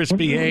at Chris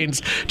B.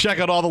 Haynes. Check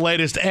out all the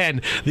latest and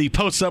the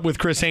Posts Up with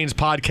Chris Haynes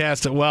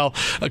podcast as well.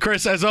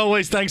 Chris, as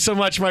always, thanks so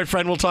much, my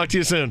friend. We'll talk to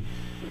you soon.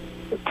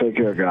 Take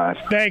care, guys.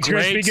 Thanks,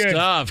 Chris. Great Be good.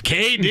 stuff.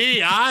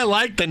 KD, I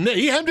like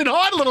he hemmed it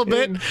hard a little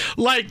bit.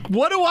 Like,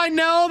 what do I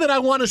know that I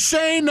want to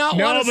say, not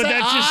want to say? No, but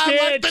that's just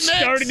it. Like the Knicks.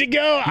 Started to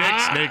go.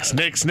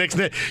 Knicks.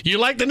 You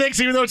like the Knicks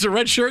even though it's a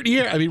red shirt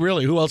year? I mean,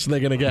 really, who else are they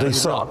going to get? They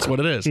suck. That's what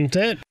it is. That's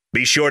it.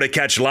 Be sure to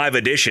catch live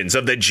editions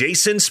of The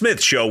Jason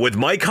Smith Show with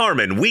Mike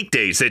Harmon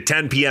weekdays at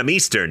 10 p.m.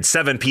 Eastern,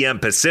 7 p.m.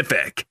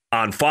 Pacific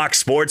on Fox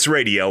Sports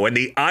Radio and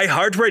the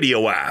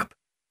iHeartRadio app.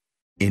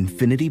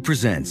 Infiniti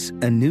presents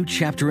a new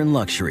chapter in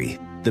luxury,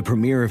 the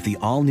premiere of the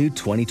all-new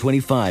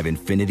 2025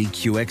 Infiniti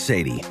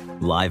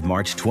QX80, live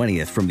March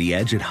 20th from the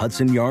Edge at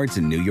Hudson Yards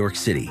in New York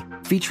City,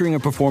 featuring a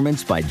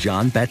performance by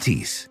John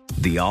Batiste.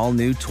 The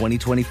all-new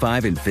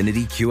 2025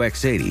 Infiniti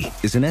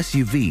QX80 is an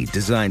SUV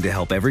designed to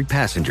help every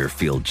passenger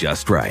feel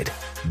just right.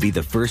 Be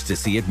the first to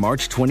see it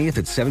March 20th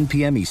at 7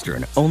 p.m.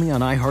 Eastern, only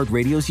on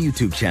iHeartRadio's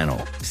YouTube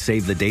channel.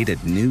 Save the date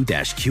at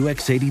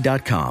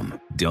new-QX80.com.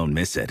 Don't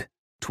miss it.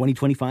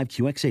 2025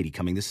 QX80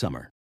 coming this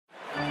summer.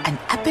 An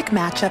epic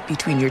matchup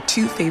between your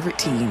two favorite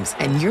teams,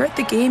 and you're at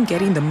the game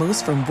getting the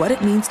most from what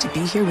it means to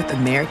be here with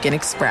American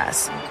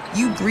Express.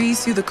 You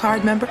breeze through the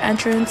card member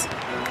entrance,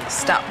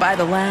 stop by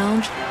the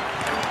lounge.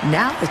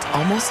 Now it's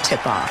almost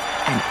tip-off,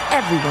 and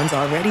everyone's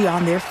already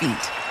on their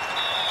feet.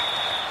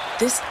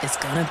 This is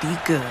gonna be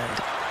good.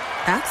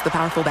 That's the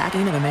powerful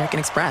backing of American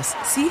Express.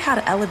 See how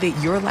to elevate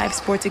your live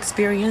sports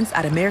experience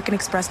at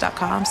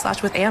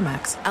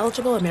americanexpress.com/withAmex.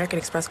 Eligible American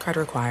Express card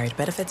required.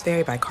 Benefits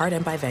vary by card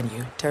and by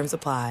venue. Terms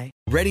apply.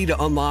 Ready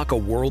to unlock a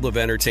world of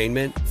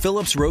entertainment?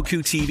 Philips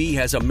Roku TV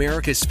has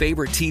America's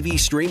favorite TV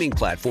streaming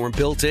platform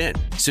built in.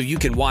 So you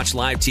can watch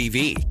live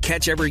TV,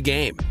 catch every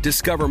game,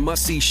 discover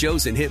must-see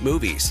shows and hit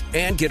movies,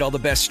 and get all the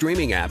best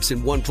streaming apps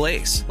in one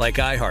place. Like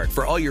iHeart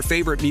for all your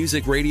favorite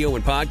music, radio,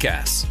 and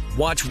podcasts.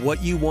 Watch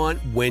what you want,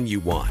 when you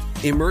want.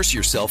 Immerse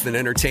yourself in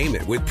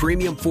entertainment with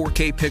premium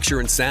 4K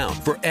picture and sound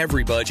for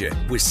every budget,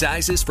 with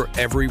sizes for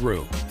every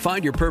room.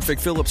 Find your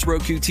perfect Philips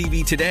Roku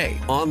TV today,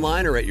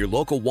 online or at your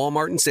local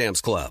Walmart and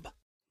Sam's Club.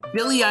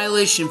 Billie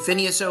Eilish and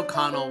Phineas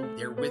O'Connell,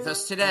 they're with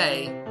us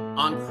today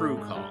on Crew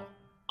Call.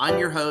 I'm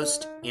your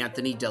host,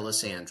 Anthony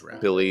D'Alessandro.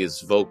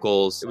 Billie's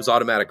vocals, it was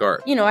automatic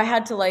art. I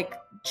had to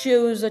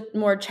choose a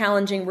more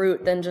challenging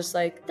route than just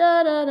da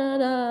da da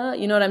da.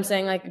 You know what I'm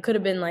saying? It could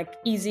have been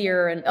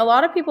easier. And a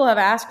lot of people have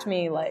asked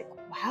me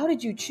how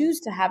did you choose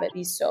to have it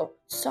be so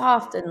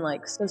soft and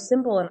so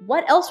simple? And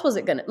what else was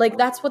it gonna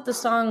that's what the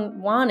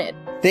song wanted.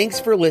 Thanks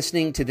for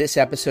listening to this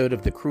episode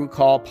of the Crew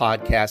Call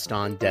podcast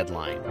on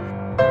Deadline.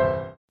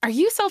 Are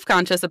you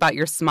self-conscious about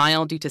your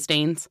smile due to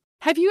stains?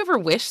 Have you ever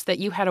wished that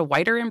you had a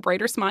whiter and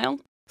brighter smile?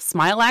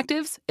 Smile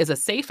Actives is a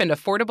safe and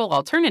affordable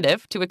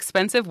alternative to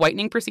expensive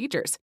whitening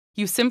procedures.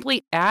 You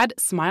simply add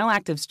Smile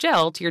Actives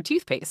gel to your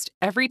toothpaste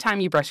every time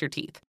you brush your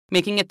teeth,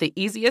 making it the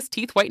easiest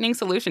teeth whitening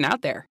solution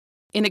out there.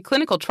 In a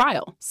clinical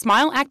trial,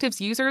 Smile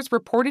Active's users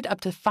reported up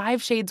to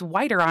 5 shades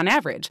whiter on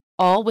average,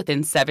 all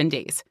within 7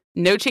 days.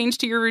 No change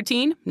to your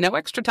routine, no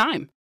extra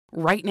time.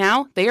 Right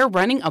now, they are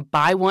running a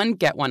buy one,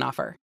 get one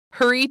offer.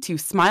 Hurry to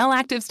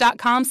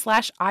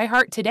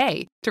smileactives.com/iHeart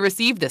today to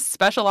receive this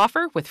special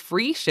offer with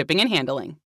free shipping and handling.